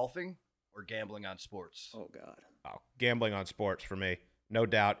 golfing or gambling on sports. Oh God. Oh, gambling on sports for me, no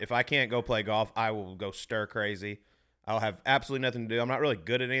doubt. If I can't go play golf, I will go stir crazy. I'll have absolutely nothing to do. I'm not really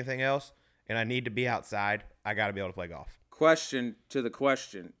good at anything else, and I need to be outside. I got to be able to play golf. question to the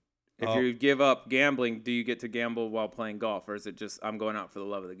question. If Oh. you give up gambling, do you get to gamble while playing golf, or is it just I'm going out for the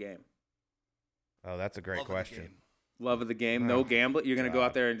love of the game? Oh, that's a great Love of the question. game. Love of the game, Oh, no gambling. You're gonna go God.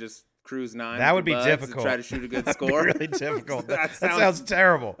 out there and just cruise 9. That with would be your buds and difficult. Try to shoot a good That'd be score. really difficult. That that sounds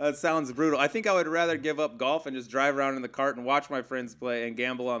terrible. That sounds brutal. I think I would rather give up golf and just drive around in the cart and watch my friends play and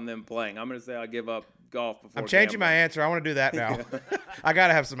gamble on them playing. I'm gonna say I'll give up golf before. I'm changing my gambling. answer. I want to do that now. I got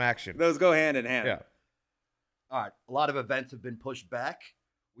to have some action. Those go hand in hand. Yeah. All right. A lot of events have been pushed back.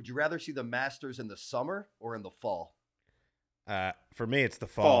 Would you rather see the Masters in the summer or in the fall? For me, it's the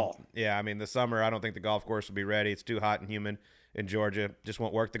fall. Yeah, I mean, the summer, I don't think the golf course will be ready. It's too hot and humid in Georgia. Just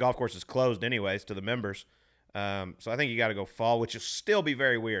won't work. The golf course is closed anyways to the members. So I think you got to go fall, which will still be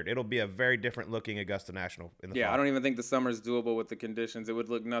very weird. It'll be a very different looking Augusta National in the fall. Yeah, I don't even think the summer is doable with the conditions. It would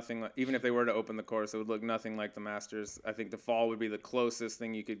look nothing like, even if they were to open the course, it would look nothing like the Masters. I think the fall would be the closest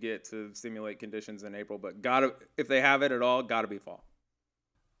thing you could get to simulate conditions in April. But if they have it at all, gotta be fall.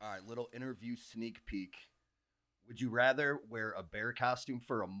 All right. Little interview sneak peek. Would you rather wear a bear costume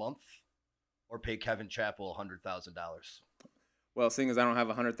for a month or pay Kevin Chappell $100,000? Well, seeing as I don't have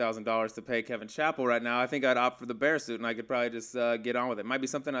 $100,000 to pay Kevin Chappell right now, I think I'd opt for the bear suit, and I could probably just get on with it. Might be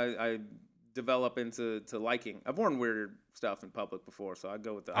something I develop into liking. I've worn weirder stuff in public before, so I'd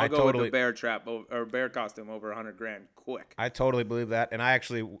go with with the bear trap or bear costume over $100,000 quick. I totally believe that, and I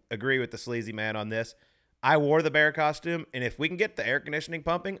actually agree with the sleazy man on this. I wore the bear costume, and if we can get the air conditioning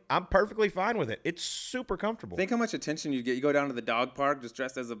pumping, I'm perfectly fine with it. It's super comfortable. Think how much attention you get. You go down to the dog park just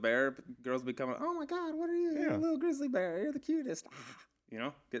dressed as a bear. Girls become, oh my God, what are you? You're a little grizzly bear. You're the cutest. You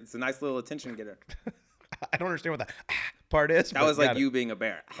know, it's a nice little attention getter. I don't understand what that part is. That but was like got it. you being a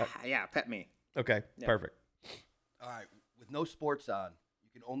bear. Yeah, pet me. Okay, Yeah. perfect. All right. With no sports on,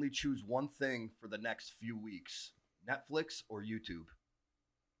 you can only choose one thing for the next few weeks: Netflix or YouTube.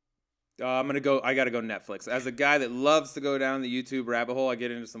 I got to go Netflix. As a guy that loves to go down the YouTube rabbit hole, I get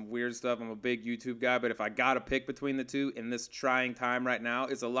into some weird stuff. I'm a big YouTube guy, but if I got to pick between the two in this trying time right now,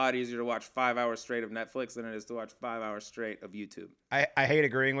 it's a lot easier to watch 5 hours straight of Netflix than it is to watch 5 hours straight of YouTube. I hate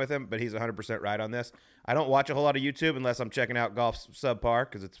agreeing with him, but he's 100% right on this. I don't watch a whole lot of YouTube unless I'm checking out Golf Subpar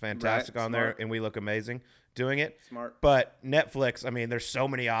because it's fantastic on there, smart. and we look amazing doing it. Smart. But Netflix, I mean, there's so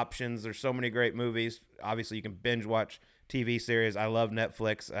many options. There's so many great movies. Obviously, you can binge watch TV series. I love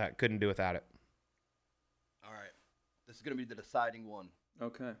Netflix. Couldn't do without it. All right. This is going to be the deciding one.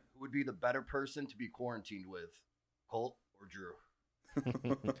 Okay. Who would be the better person to be quarantined with, Colt or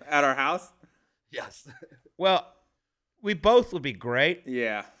Drew? At our house? Yes. Well, we both would be great.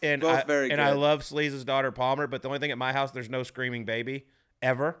 Yeah. And both very good. And I love Sleaze's daughter Palmer, but the only thing at my house, there's no screaming baby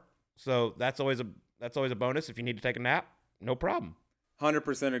ever. So that's always a bonus. If you need to take a nap, no problem.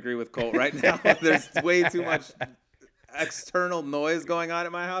 100% agree with Colt. Right now, there's way too much external noise going on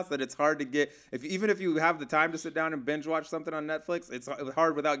at my house that it's hard to get. Even if you have the time to sit down and binge watch something on Netflix, it's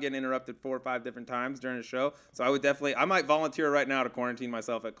hard without getting interrupted 4 or 5 different times during a show. So I might volunteer right now to quarantine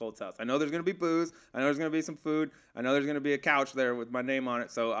myself at Colt's house. I know there's going to be booze. I know there's going to be some food. I know there's going to be a couch there with my name on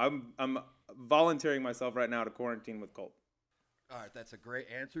it. So I'm volunteering myself right now to quarantine with Colt. All right, that's a great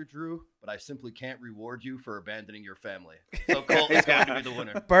answer, Drew, but I simply can't reward you for abandoning your family. So Colt is going to be the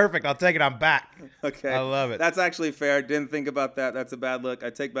winner. Perfect. I'll take it. I'm back. Okay. I love it. That's actually fair. Didn't think about that. That's a bad look. I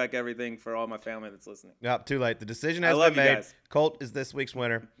take back everything for all my family that's listening. Nope, too late. The decision I has love been you made. guys. Colt is this week's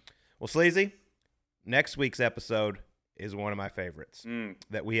winner. Well, Sleazy, next week's episode is one of my favorites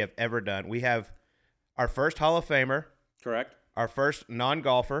that we have ever done. We have our first Hall of Famer, Correct. our first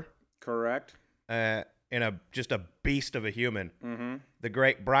non-golfer, Correct. and just a beast of a human. Mm-hmm. The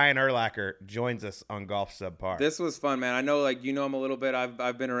great Brian Urlacher joins us on Golf Subpar. This was fun, man. I know, you know him a little bit.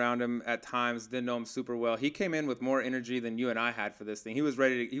 I've been around him at times. Didn't know him super well. He came in with more energy than you and I had for this thing. He was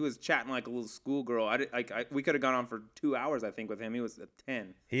ready. He was chatting like a little schoolgirl. We could have gone on for 2 hours, I think, with him. He was a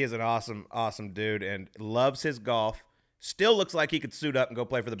 10. He is an awesome, awesome dude and loves his golf. Still looks like he could suit up and go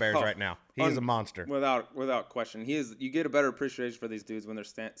play for the Bears right now. He is a monster. Without question. You get a better appreciation for these dudes when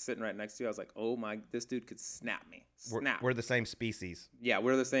they're sitting right next to you. I was like, oh my, this dude could snap me. Snap. We're the same species. Yeah,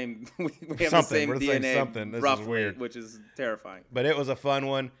 we're the same. We have Something. the We're the same same DNA, something. This is roughly, weird. which is terrifying. But it was a fun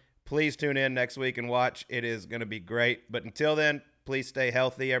one. Please tune in next week and watch. It is going to be great. But until then, please stay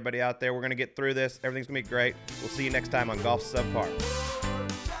healthy, everybody out there. We're going to get through this. Everything's going to be great. We'll see you next time on Golf Subpar.